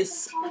 Like,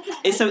 it's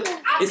a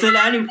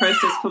learning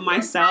process for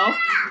myself,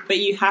 but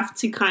you have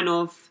to kind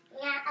of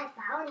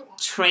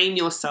train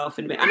yourself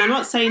in a bit. And I'm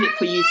not saying it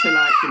for you to,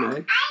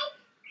 like,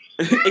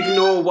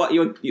 ignore where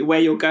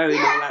you're going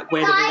or like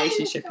where the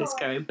relationship is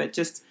going, but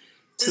just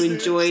to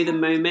enjoy the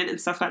moment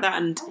and stuff like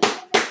that. And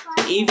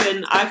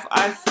even I've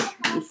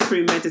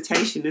through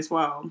meditation as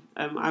well,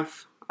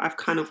 I've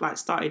kind of like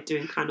started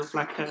doing kind of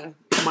like a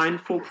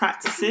mindful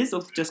practices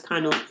of just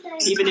kind of,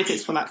 even if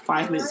it's for like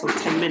 5 minutes or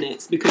 10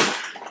 minutes, because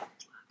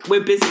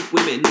we're busy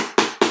women,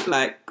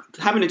 like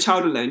having a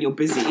child alone, you're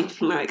busy,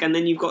 like, and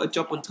then you've got a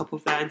job on top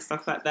of that and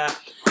stuff like that.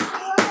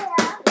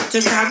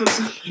 Just to have a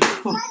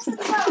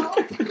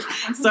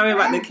sorry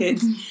about the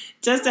kids.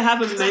 Just to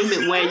have a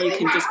moment where you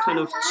can just kind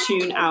of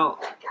tune out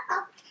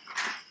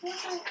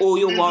all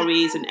your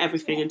worries and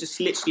everything and just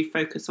literally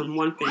focus on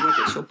one thing,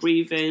 whether it's your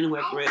breathing,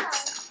 whether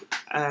it's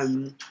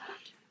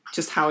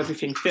just how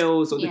everything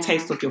feels or the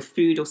taste of your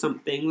food or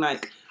something,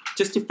 like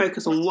just to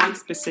focus on one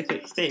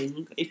specific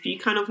thing. If you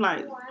kind of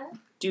like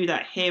do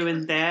that here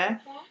and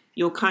there,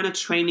 you're kind of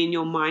training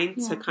your mind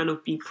to kind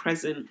of be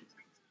present.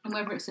 And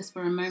whether it's just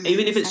for a moment.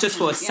 Even if it's just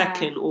for a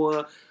second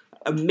or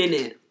a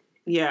minute.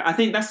 Yeah, I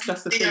think that's the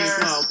thing as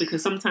well,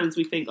 because sometimes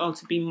we think,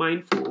 to be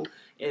mindful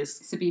is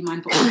to be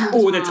mindful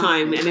all the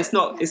time, and it's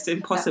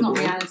impossible.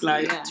 That's not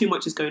reality, too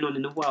much is going on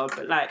in the world,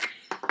 but like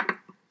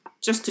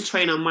just to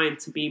train our mind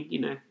to be,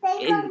 literally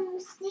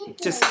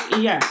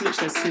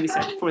as Cindy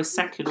said, for a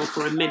second or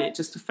for a minute,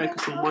 just to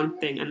focus on one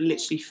thing and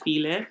literally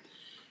feel it.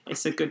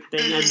 It's a good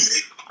thing, and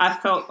I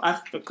felt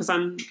because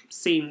I'm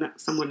seeing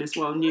that someone is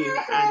well new,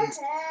 and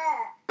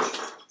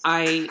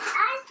I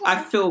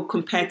feel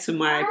compared to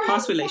my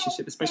past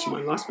relationship, especially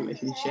my last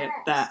relationship,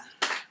 that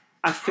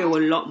I feel a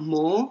lot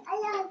more,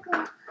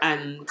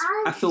 and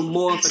I feel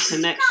more of a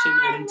connection,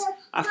 and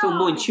I feel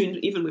more in tune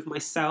even with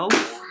myself,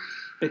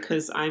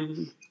 because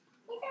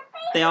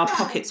there are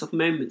pockets of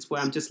moments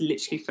where I'm just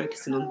literally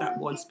focusing on that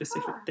one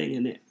specific thing,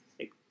 and it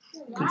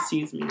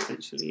consumes me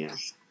essentially. Yeah.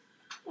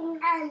 Oh,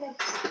 I'm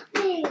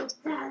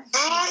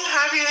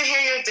happy to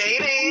hear you're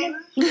dating.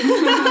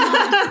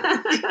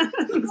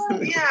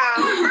 Yeah,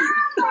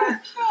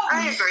 I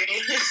agree.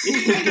 It's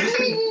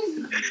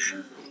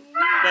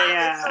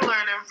a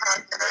learning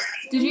process.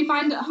 Did you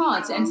find it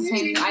hard to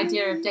entertain the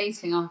idea of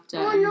dating after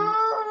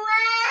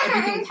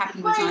everything that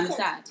happened with Nana's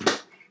dad?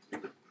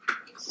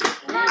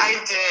 I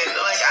did.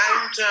 Like,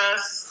 I'm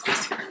just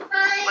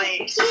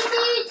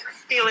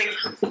feeling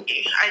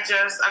free.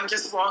 I'm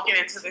just walking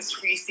into this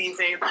free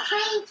season.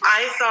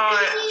 I thought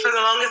for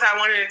the longest I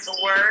wanted it to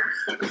work.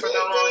 For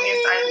the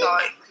longest I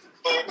thought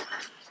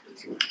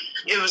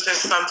it was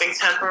just something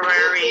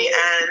temporary,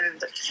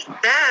 and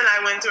then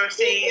I went through a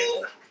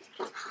phase.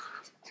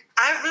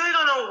 I really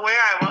don't know where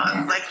I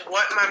was, like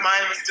what my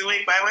mind was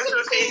doing, but I went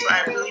through a phase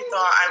where I really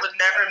thought I would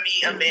never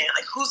meet a man.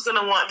 Like, who's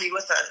gonna want me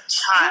with a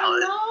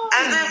child?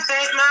 As if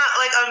there's not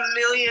like a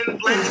million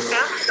blended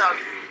families out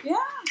there.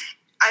 Yeah.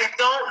 I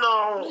don't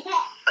know.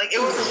 Like, it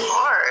was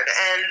hard,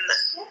 and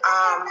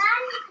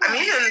I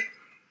mean, even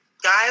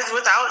guys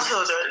without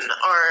children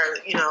are,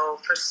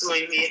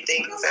 pursuing me and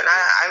things, and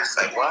I was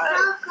like,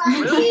 what?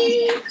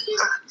 Really?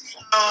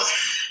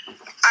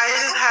 I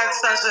just had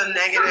such a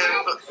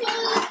negative,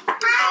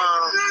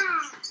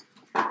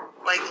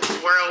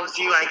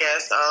 worldview, I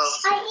guess,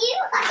 of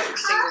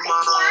single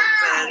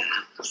moms and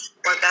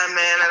what that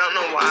man. I don't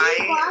know why,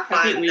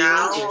 but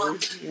now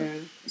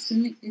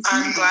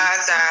I'm glad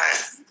that,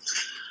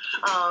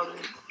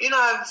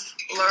 I've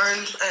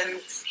learned and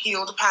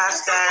healed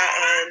past that,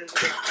 and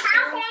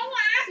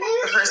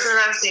the person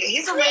that I'm seeing,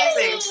 he's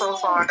amazing so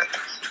far. And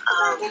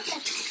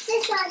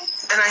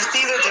I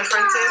see the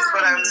differences,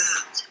 but I'm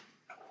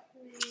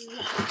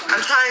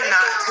trying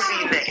not to be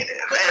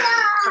negative and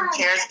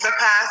compare to the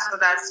past, but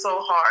that's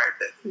so hard.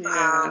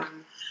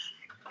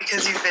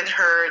 Because you've been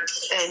hurt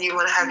and you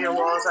want to have your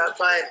walls up,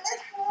 but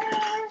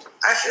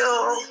I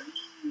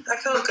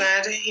feel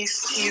good.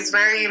 He's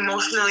very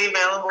emotionally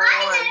available,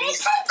 and he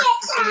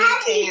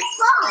communicates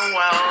so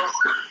well,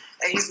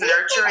 and he's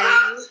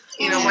nurturing.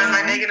 When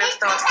my negative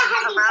thoughts do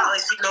come out,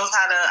 like, he knows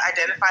how to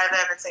identify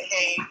them and say,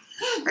 hey,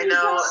 I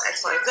know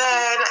X, Y, Z,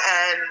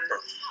 and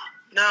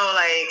no,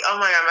 like, oh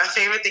my God, my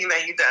favorite thing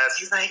that he does,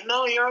 he's like,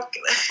 no, you're okay.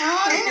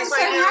 Oh, he's so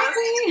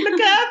happy. Look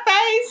at her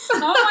face. Oh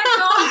my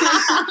God.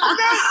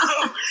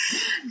 No,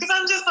 because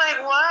I'm just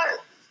like,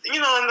 what? In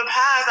the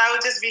past, I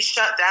would just be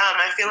shut down.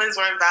 My feelings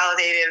weren't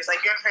validated. It's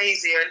like, you're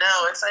crazy, or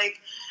no. It's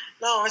like,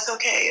 no, it's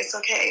okay. It's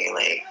okay.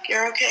 Like,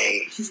 you're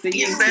okay. He says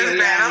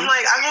that. I'm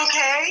like, I'm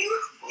okay.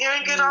 You're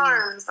in good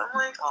arms. I'm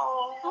like,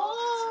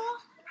 oh.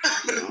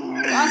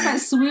 That's like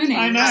swooning.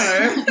 I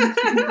know.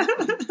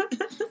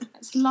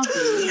 It's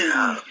lovely.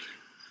 Yeah.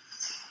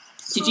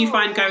 Did you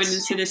find going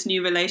into this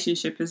new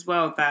relationship as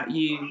well that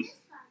you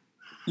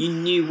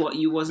knew what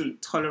you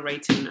wasn't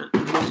tolerating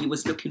and what you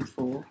was looking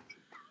for?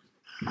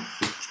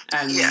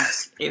 And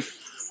if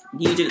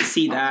you didn't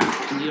see that,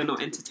 and you're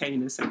not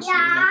entertaining, essentially,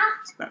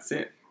 that's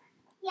it.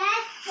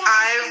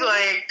 I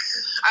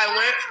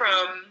went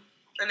from,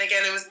 and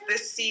again, it was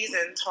this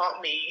season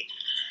taught me,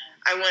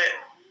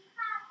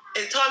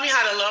 it taught me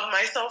how to love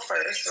myself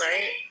first,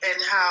 right?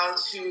 And how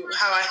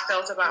I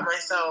felt about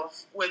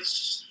myself,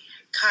 which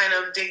kind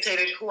of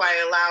dictated who I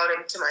allowed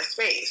into my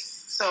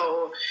space.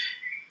 So,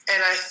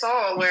 and I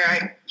saw where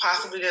I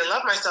possibly didn't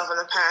love myself in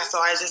the past, so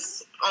I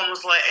just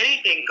almost let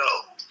anything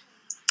go.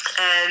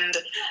 And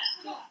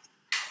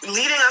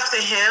leading up to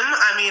him,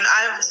 I mean,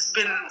 I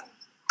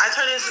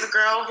turned into the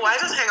girl who I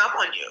just hang up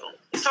on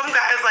you. some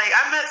guys, like,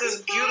 I met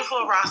this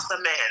beautiful Rasta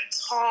man,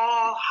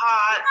 tall,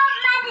 hot,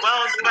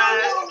 well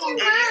dressed, and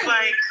he's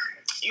like,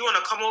 you want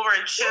to come over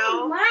and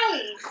chill? Girl,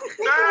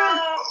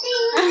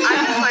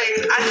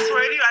 I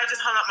swear to you, I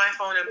just hung up my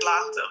phone and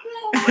blocked him.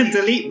 Like,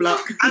 delete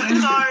block. I'm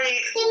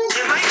sorry.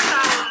 It might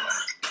sound,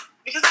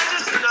 because I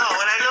just know,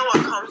 and I know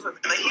what comes with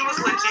it. Like, he was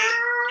legit.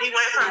 He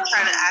went from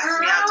trying to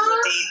ask me out to a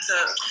date to,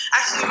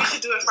 actually, we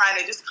should do it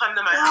Friday. Just come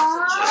to my house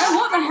and chill. Oh,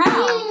 what the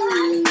hell?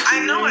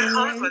 I know it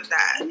comes with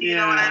that. You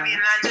know what I mean?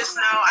 And I just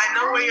know, I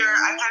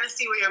kind of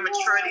see where your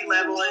maturity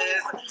level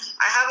is.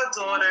 I have a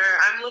daughter.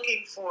 I'm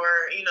looking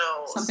for, you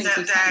know,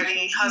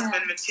 stepdaddy,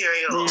 husband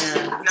material.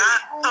 Yeah.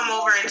 Not come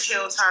over and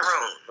chill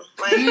Tyrone.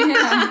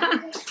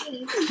 Like,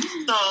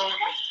 so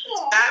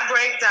that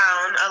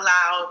breakdown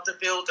allowed the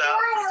build-up,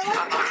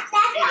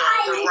 you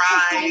know, the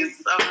rise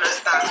of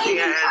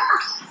Nastasia,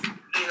 and,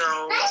 you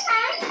know,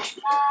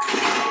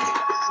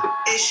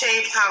 it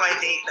shaped how I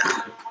date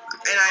now.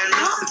 And I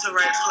listen to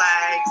red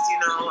flags, you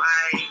know, I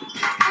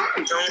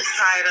don't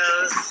try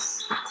to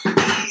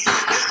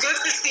it's good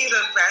to see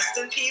the best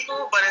in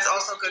people, but it's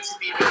also good to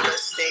be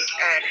realistic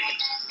and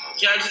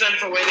judge them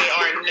for where they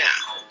are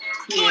now.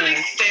 To an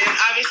extent,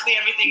 obviously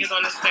everything is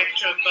on a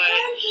spectrum, but,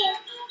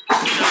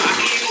 you know, I'm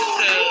used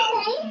to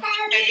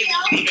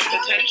everything in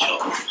potential.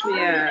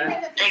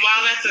 Yeah. And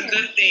while that's a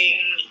good thing,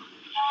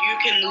 you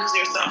can lose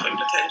yourself in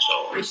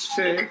potential. It's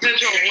true.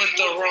 Potential with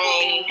the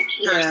wrong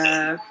person.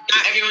 Yeah.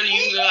 Not everyone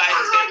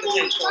utilizes their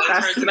potential.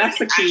 That's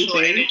the key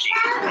thing.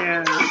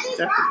 Yeah,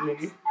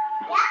 definitely.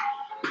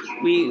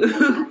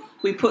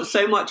 We put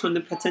so much on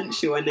the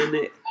potential, and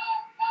then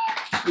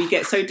we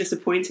get so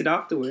disappointed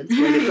afterwards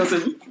when it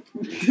doesn't.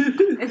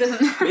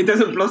 It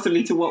doesn't blossom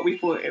into what we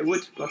thought it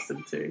would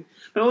blossom to.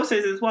 But also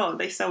as well,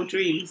 they sell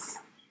dreams.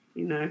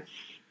 You know,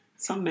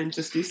 some men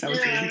just do sell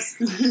dreams.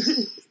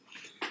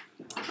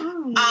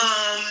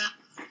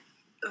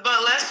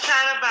 But let's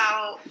chat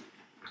about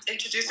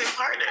introducing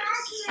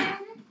partners.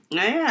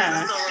 Yeah.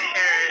 As a solo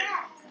parent,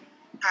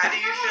 how do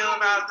you feel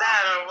about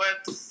that, or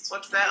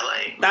what's that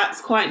like? That's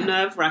quite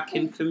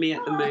nerve-wracking for me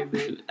at the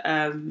moment.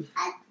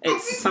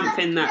 It's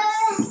something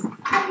that's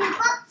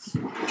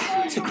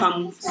to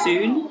come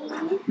soon,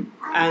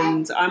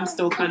 and I'm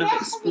still kind of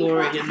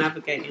exploring and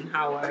navigating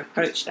how I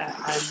approach that.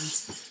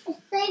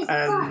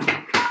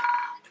 And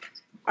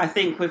I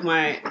think with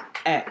my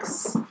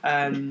ex,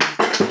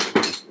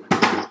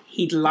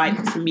 he'd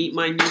like to meet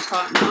my new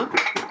partner,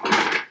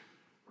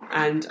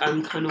 and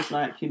I'm kind of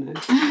like, you know,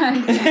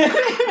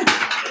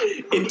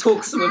 in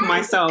talks with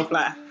myself,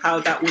 like how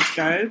that would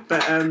go.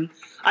 But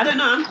I don't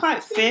know, I'm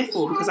quite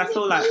fearful because I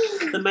feel like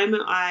the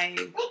moment I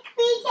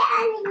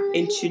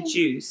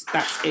introduce,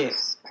 that's it.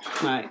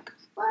 Like,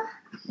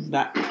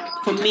 that,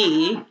 for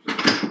me,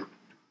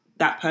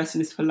 that person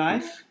is for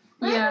life.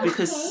 Yeah.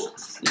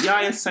 Because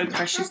Yaya's so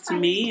precious to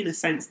me in the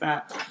sense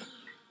that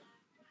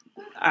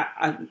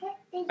I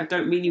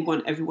don't really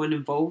want everyone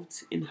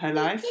involved in her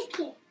life.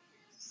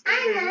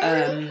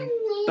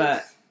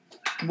 But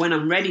when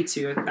I'm ready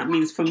to, that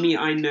means for me,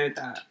 I know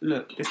that,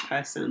 look, this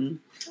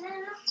person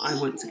I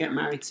want to get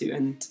married to,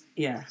 and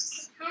yeah,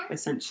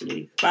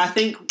 essentially. But I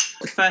think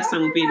the first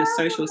time will be in a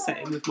social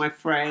setting with my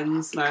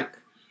friends, like,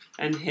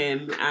 and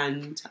him,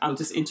 and I'll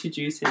just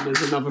introduce him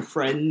as another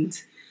friend.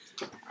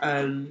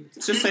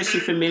 Just so she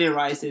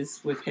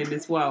familiarises with him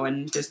as well,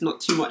 and there's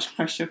not too much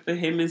pressure for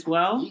him as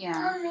well.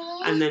 Yeah.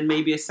 And then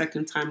maybe a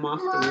second time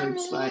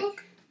afterwards,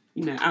 like,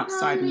 you know,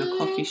 outside in a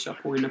coffee shop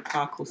or in a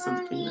park or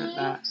something like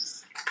that.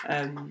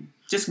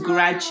 Just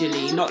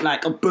gradually, not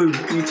like a boom,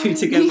 you two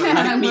together,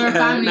 like meet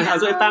her in the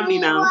house. We're family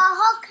now.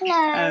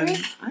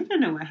 I don't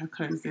know where her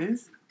clothes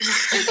is.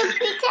 It's a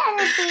pizza and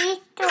a beef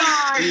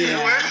store.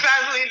 Yeah. We're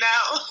family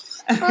now.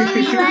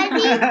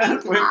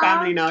 We're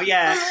family now,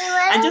 yeah.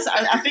 And just,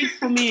 I think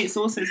for me, it's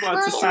also as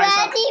well to size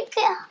up.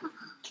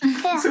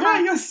 So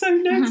why you're so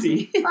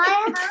nosy? Where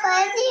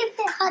do you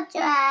put her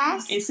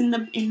dress? It's in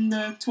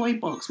the toy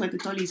box where the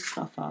dollies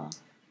stuff are.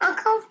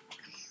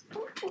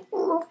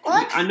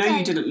 I know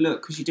you didn't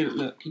look because you didn't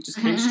look. You just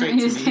came straight to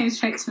me. You just came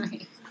straight to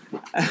me.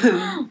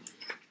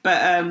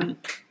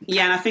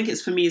 Yeah, and I think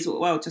it's for me as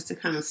well just to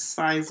kind of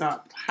size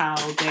up how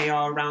they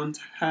are around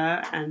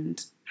her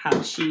and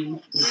how she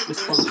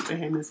responds to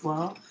him as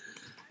well.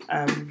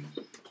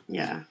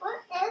 Yeah.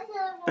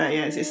 But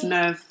yeah, it's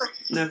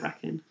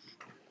nerve-wracking.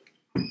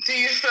 Do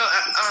you feel,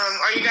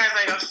 are you guys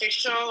like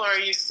official or are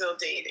you still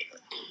dating?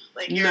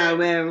 Like no,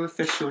 we're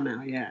official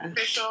now, yeah.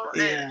 Official?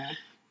 Yeah.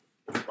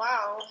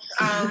 Wow.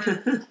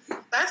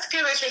 That's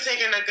good that you're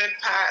taking a good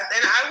path.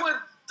 And I would,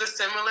 the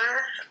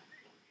similar,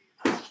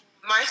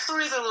 my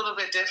story's a little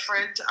bit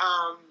different.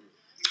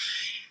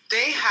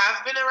 They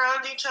have been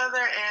around each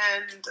other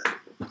and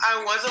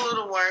I was a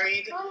little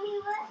worried.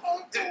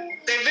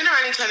 They've been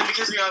around each other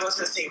because we all go to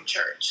the same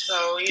church.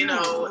 So, you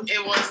know,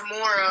 it was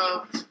more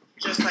of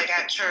just like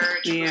at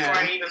church before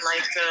I even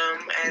liked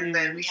them. And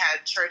then we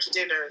had church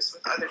dinners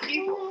with other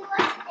people.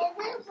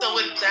 So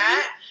with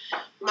that,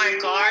 my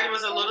guard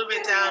was a little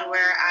bit down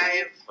where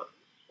I've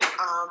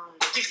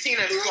we've seen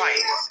it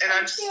twice, and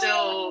I'm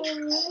still,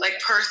 like,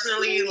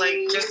 personally,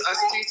 like, just us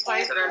three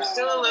twice, and I'm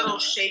still a little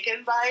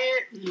shaken by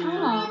it.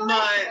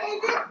 But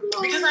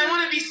because I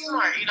want to be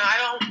smart, you know, I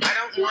don't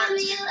want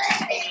you to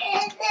be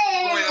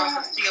going off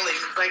of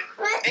feelings. Like,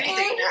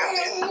 anything can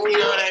happen. You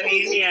know what I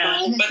mean?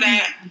 Yeah. But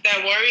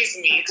that worries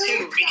me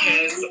too,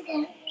 because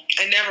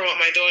I never want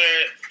my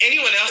daughter,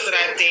 anyone else that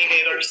I've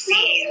dated or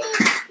seen,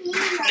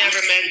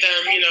 never met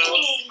them, you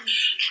know,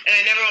 and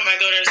I never want my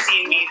daughter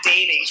seeing me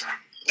dating,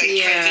 like,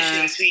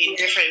 transitioning between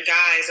different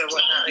guys or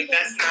whatnot. Like,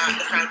 that's not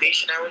the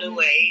foundation I want to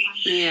lay.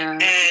 Yeah.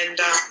 And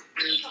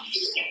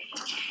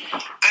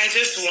I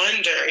just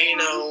wonder, you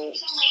know,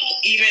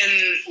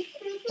 even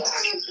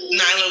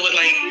Nyla would,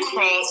 like,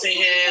 crawl to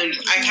him.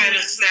 I kind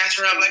of snatch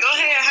her up, like, oh,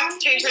 hey, I have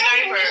to change her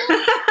diaper.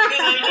 Because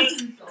I'm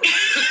just...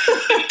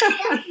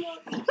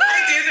 I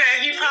did that.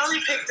 He probably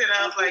picked it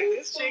up, like,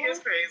 this chick is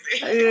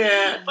crazy.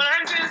 Yeah. But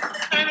I'm just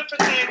trying to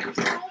protect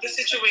the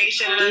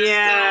situation. And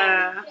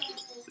I'm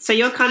So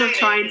you're kind of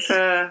trying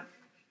to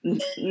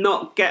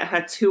not get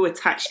her too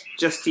attached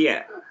just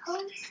yet,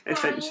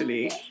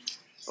 essentially.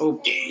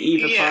 Or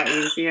either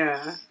parties,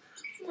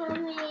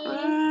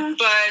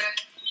 But,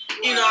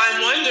 you know,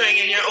 I'm wondering,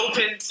 and you're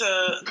open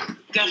to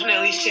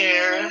definitely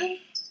share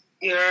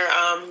your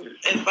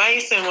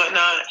advice and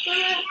whatnot,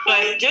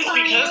 but just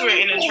because we're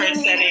in a church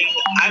setting,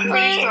 I'm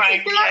pretty sure I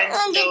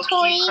can still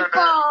keep her,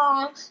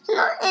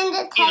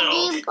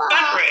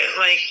 separate.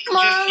 Like,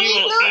 just you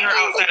won't see her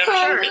outside of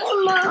church.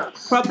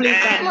 Probably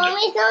that. I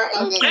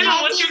don't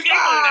know what's your take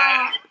on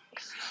that.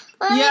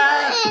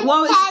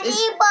 Well, it's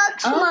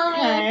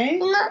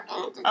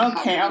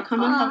okay. I'll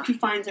come and help you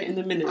find it in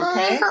a minute.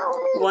 Okay,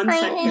 1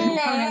 second.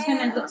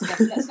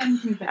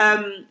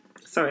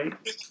 Sorry.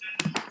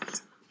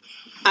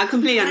 I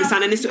completely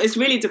understand, and it's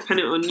really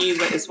dependent on you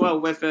as well,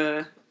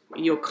 whether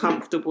you're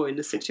comfortable in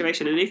the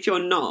situation. And if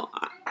you're not,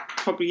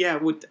 probably I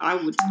would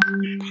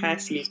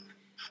personally,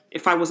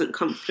 if I wasn't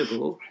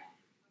comfortable,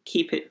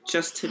 keep it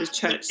just to the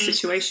church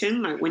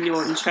situation. Like, when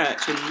you're in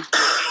church and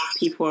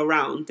people are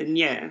around, then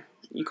you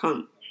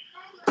can't,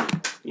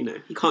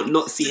 you can't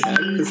not see her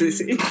because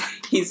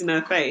he's in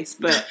her face.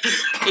 But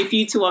if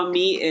you two are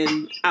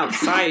meeting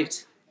outside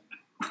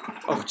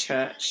of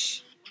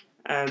church,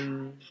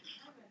 then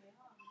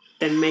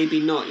maybe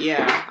not.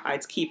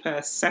 I'd keep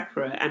her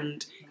separate.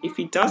 And if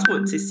he does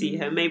want to see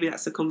her, maybe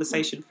that's a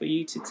conversation for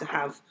you to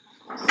have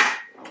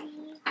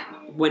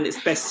when it's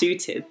best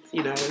suited,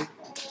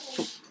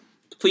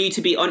 for you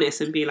to be honest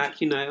and be like,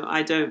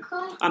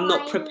 I'm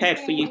not prepared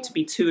for you to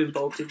be too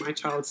involved in my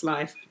child's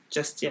life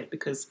just yet,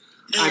 because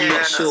I'm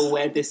not sure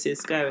where this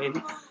is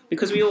going.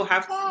 Because we all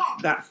have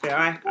that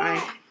fear.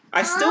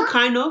 I still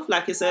kind of,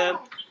 like, it's a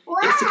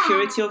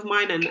insecurity of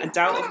mine and a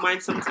doubt of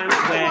mine sometimes,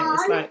 where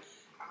it's like,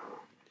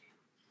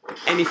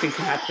 anything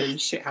can happen,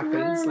 shit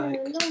happens.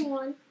 Like,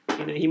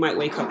 he might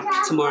wake up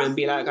tomorrow and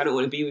be like, I don't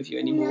want to be with you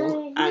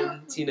anymore.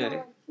 And,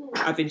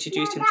 I've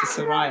introduced him to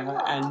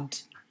Soraya, and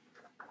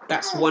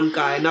that's one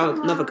guy,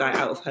 another guy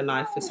out of her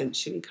life,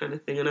 essentially, kind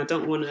of thing. And I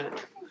don't want to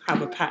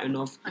have a pattern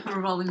of like a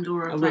revolving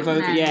door of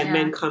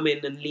men come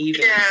in and leave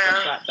and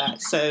stuff like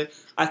that. So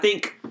I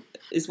think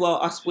as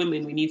well, us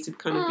women, we need to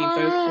kind of be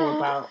vocal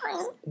about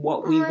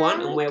what we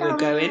want and where we're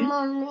going,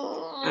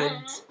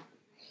 and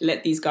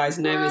let these guys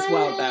know as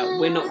well that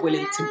we're not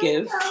willing to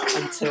give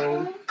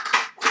until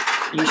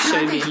you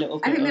show me a little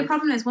bit. I think the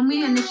problem is when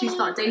we initially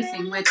start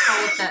dating, we're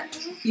told that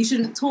you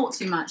shouldn't talk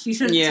too much. You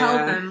shouldn't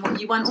tell them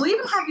what you want, or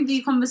even having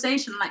the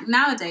conversation. Like,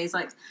 nowadays,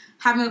 like,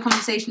 having a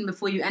conversation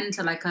before you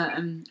enter, like,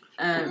 a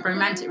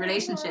romantic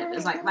relationship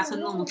is like, that's a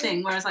normal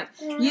thing. Whereas, like,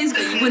 years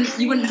ago,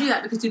 you wouldn't do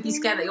that because you'd be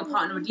scared that your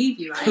partner would leave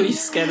you, right? You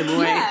scare them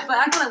away. Yeah, but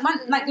I feel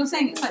like, like you're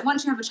saying, it's like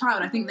once you have a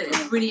child, I think that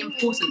it's really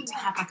important to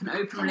have, like, an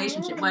open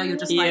relationship where you're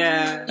just like,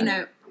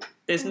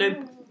 there's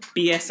no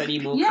BS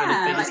anymore, kind of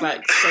thing. It's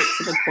like straight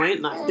to the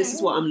point. Like, this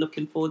is what I'm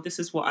looking for. This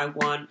is what I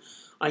want.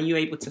 Are you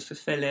able to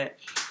fulfill it?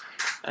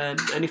 And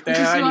if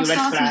there are any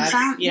red flags,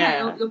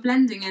 you're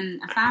blending in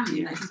a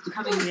family. Like, it's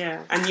becoming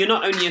and you're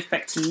not only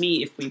affecting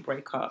me if we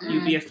break up.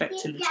 You'll be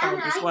affecting the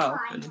child as well,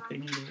 kind of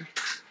thing.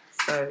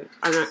 So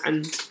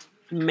and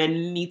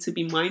men need to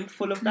be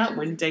mindful of that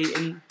when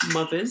dating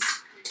mothers,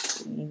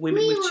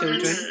 women with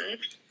children.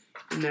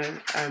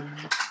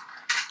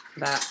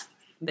 That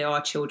there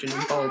are children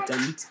involved,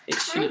 and it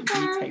shouldn't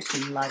be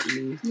taken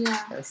lightly,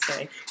 per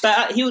se.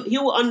 But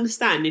he'll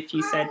understand if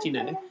you said,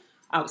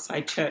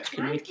 outside church,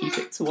 can we keep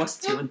it to us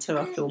two until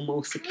I feel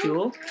more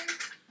secure?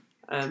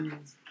 I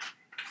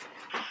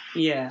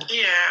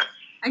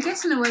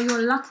guess in a way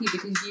you're lucky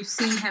because you've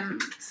seen him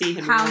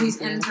how he's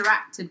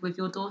interacted with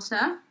your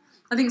daughter.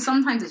 I think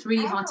sometimes it's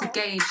really hard to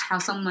gauge how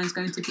someone's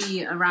going to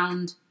be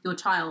around your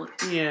child.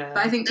 Yeah.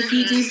 But I think if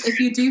you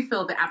do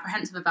feel a bit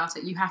apprehensive about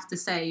it, you have to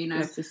say,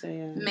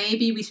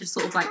 maybe we should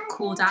sort of like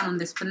cool down on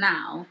this for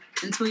now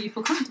until you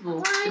feel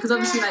comfortable. Because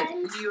obviously, like,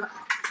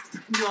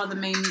 you are the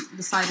main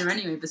decider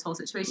anyway of this whole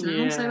situation, and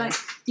also, like,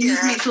 you need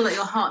to make sure that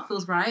your heart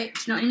feels right.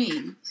 Do you know what I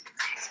mean?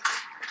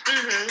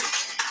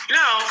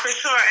 No, for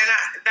sure, and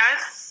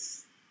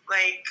that's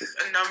like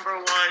a number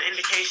one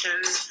indication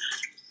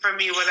for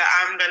me whether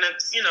I'm gonna,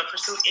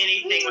 pursue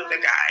anything with a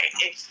guy.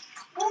 It's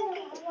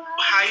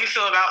how you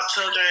feel about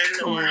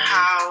children, or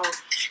how,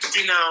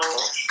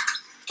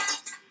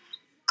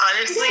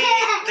 honestly,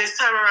 this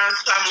time around,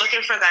 I'm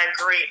looking for that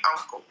great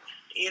uncle.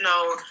 Even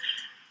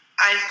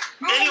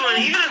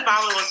if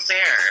Bala was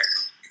there,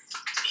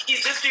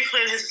 he'd just be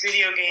playing his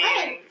video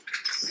game,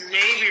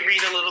 maybe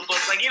read a little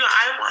book.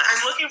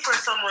 I'm looking for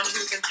someone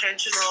who's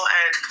intentional,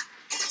 and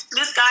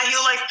this guy,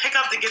 he'll pick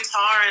up the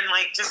guitar and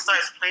just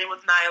starts playing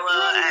with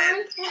Nyla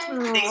and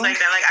things like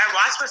that. I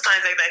watch for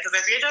signs like that, because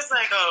if you're just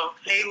oh,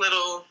 hey,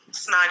 little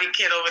snotty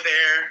kid over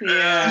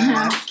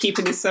there,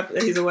 keeping his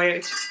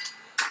away.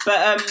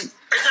 But it's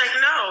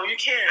no, you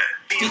can't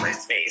be in my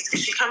space,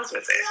 because she comes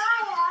with it.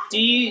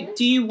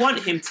 Do you want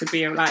him to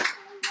be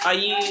are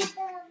you?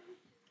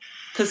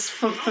 Because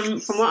from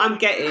what I'm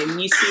getting,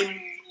 you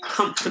seem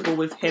comfortable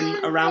with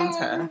him around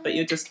her, but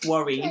you're just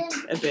worried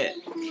a bit.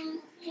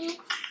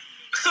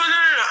 So no.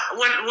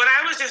 What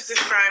I was just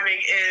describing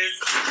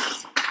is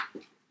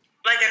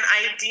an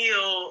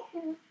ideal.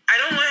 I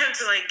don't want him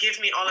to give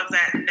me all of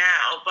that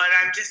now, but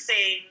I'm just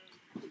saying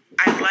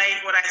I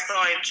like what I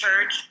saw in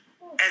church,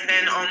 and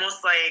then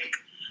almost I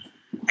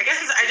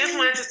just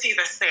wanted to see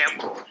the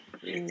sample,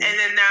 and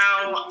then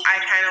now I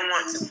kind of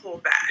want to pull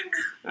back.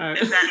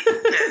 If that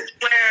makes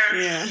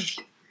sense.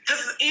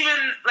 Because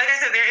even like I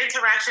said, their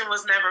interaction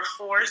was never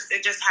forced.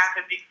 It just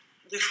happened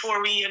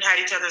before we even had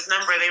each other's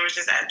number. They were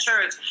just at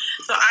church.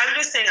 So I'm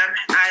just saying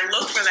I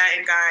look for that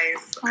in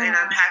guys, and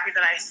I'm happy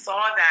that I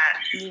saw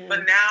that.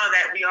 But now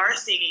that we are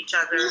seeing each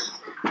other,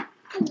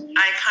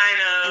 I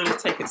kind of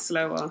take it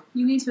slower.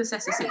 You need to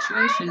assess the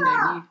situation,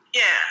 don't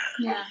you?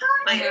 Yeah.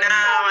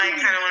 Now I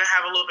kind of want to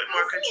have a little bit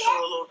more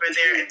control over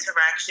their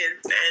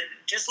interactions, and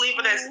just leave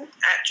it as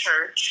at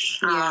church.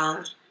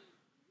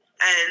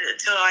 And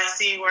until I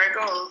see where it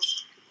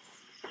goes,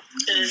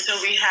 and until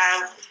we've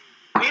had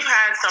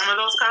some of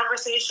those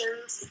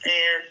conversations,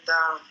 and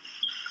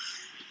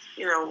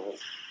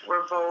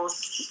we're both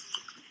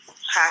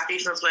happy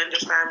for blended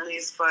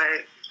families,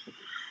 but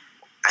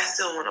I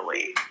still want to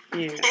wait.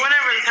 Whenever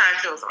the time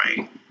feels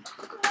right.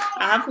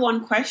 I have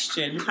one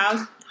question.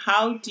 How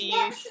do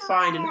you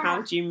find and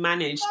how do you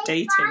manage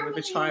dating with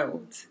a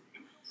child?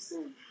 It's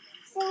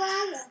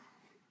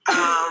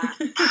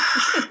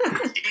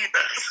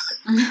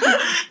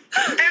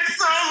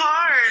so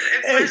hard,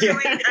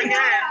 especially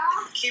again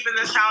keeping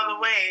the child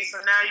away. So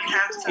now you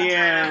have to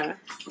kind of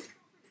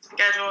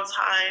schedule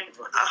time.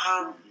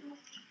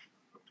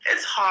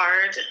 It's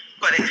hard,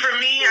 but for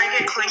me, I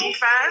get clingy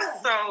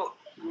fast, so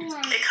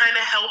it kind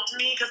of helped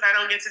me because I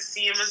don't get to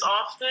see him as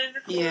often.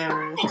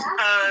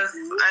 Because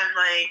I'm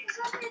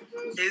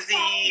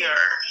busy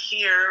or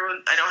here.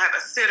 I don't have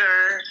a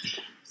sitter,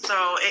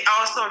 so it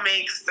also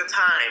makes the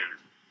time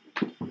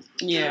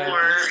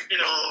more,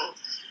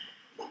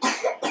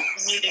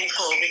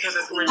 meaningful because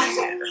it's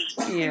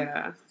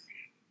limited.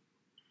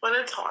 But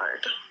it's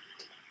hard.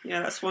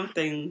 Yeah, that's one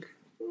thing.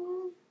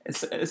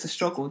 It's a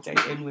struggle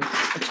dating with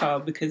a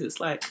child, because it's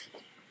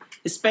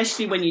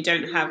especially when you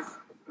don't have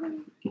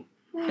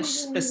a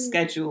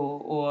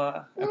schedule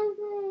or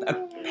a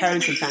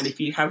parenting plan, if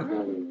you have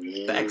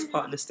the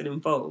ex-partner still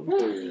involved.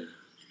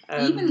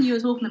 Even you were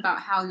talking about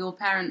how your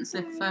parents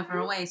live further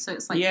away, so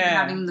it's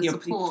having the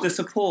support. The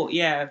support,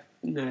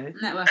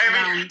 network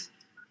around.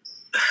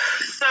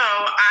 So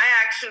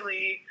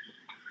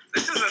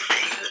this is a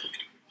thing.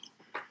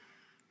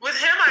 With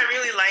him, I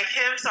really like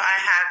him, so I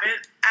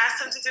haven't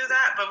asked him to do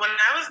that. But when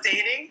I was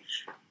dating,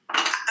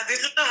 this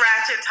is the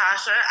ratchet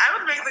Tasha, I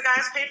would make the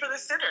guys pay for the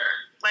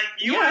sitter.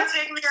 You want to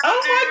take me out?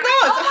 Oh my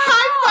God!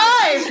 High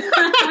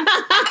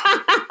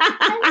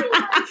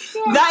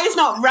five! That is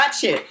not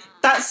ratchet.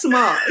 That's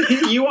smart.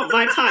 You want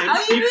my time?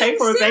 You pay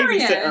for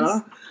serious? A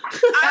babysitter.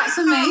 That's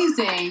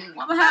amazing.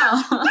 What the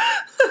hell? Oh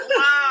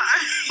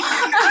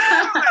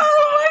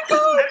my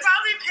God! I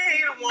probably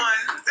paid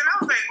once, and I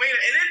was like, wait,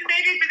 and then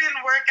maybe if it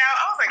didn't work out,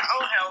 I was like,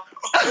 oh hell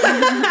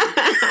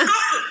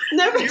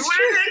no. You want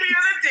to take me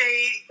on a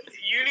date?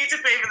 You need to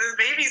pay for this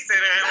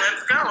babysitter, and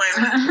let's go.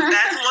 And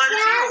that's one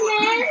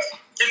too.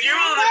 If you're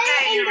willing to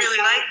pay, you really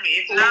like me.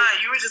 If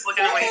not, you were just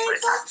looking to waste my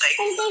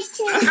time.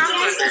 Come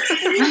with it.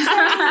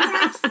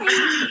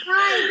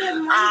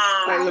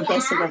 The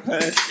best thing I've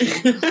heard.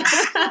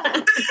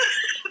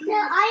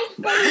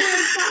 But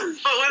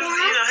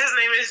his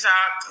name is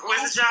Jacques.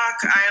 With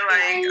Jacques,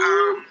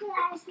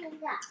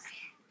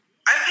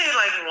 I paid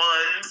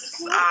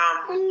once.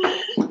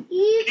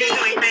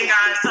 Usually thank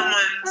God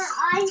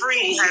someone's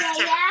free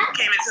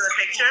came into the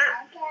picture.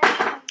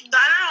 So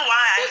I don't know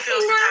why I feel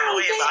some type of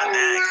way about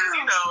that.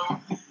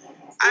 Because,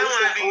 I don't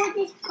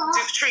want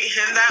to treat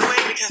him that way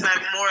because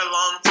I'm more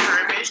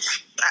long-termish.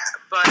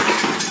 But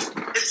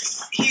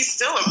he's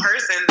still a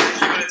person that's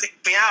going to take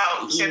me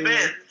out, chip in.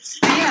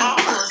 He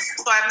offers,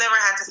 so I've never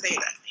had to say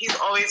that. He's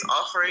always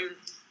offering,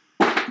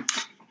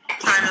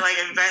 trying to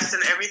invest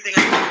in everything I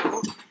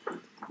do.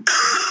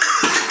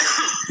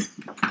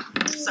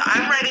 So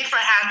I'm ready for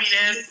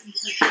happiness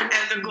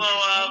and the glow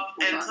up.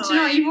 And Do you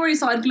know what? You've already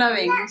started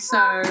glowing, so...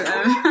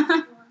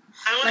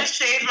 I'm I want to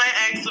shave my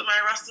ex with my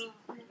Russell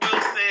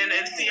Wilson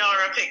and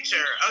Ciara picture.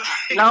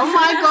 Okay. Oh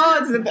my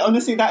god!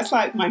 Honestly, that's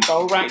like my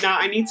goal right now.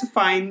 I need to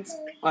find.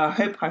 Well, I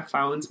hope I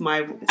found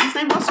my. Is his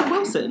name Russell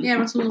Wilson? Yeah,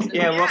 Russell Wilson.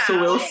 Yeah, Russell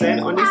Wilson.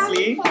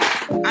 Honestly.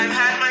 I've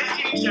had my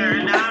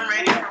future. Now I'm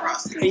ready for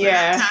Russell.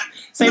 Yeah.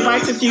 Say bye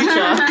to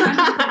future.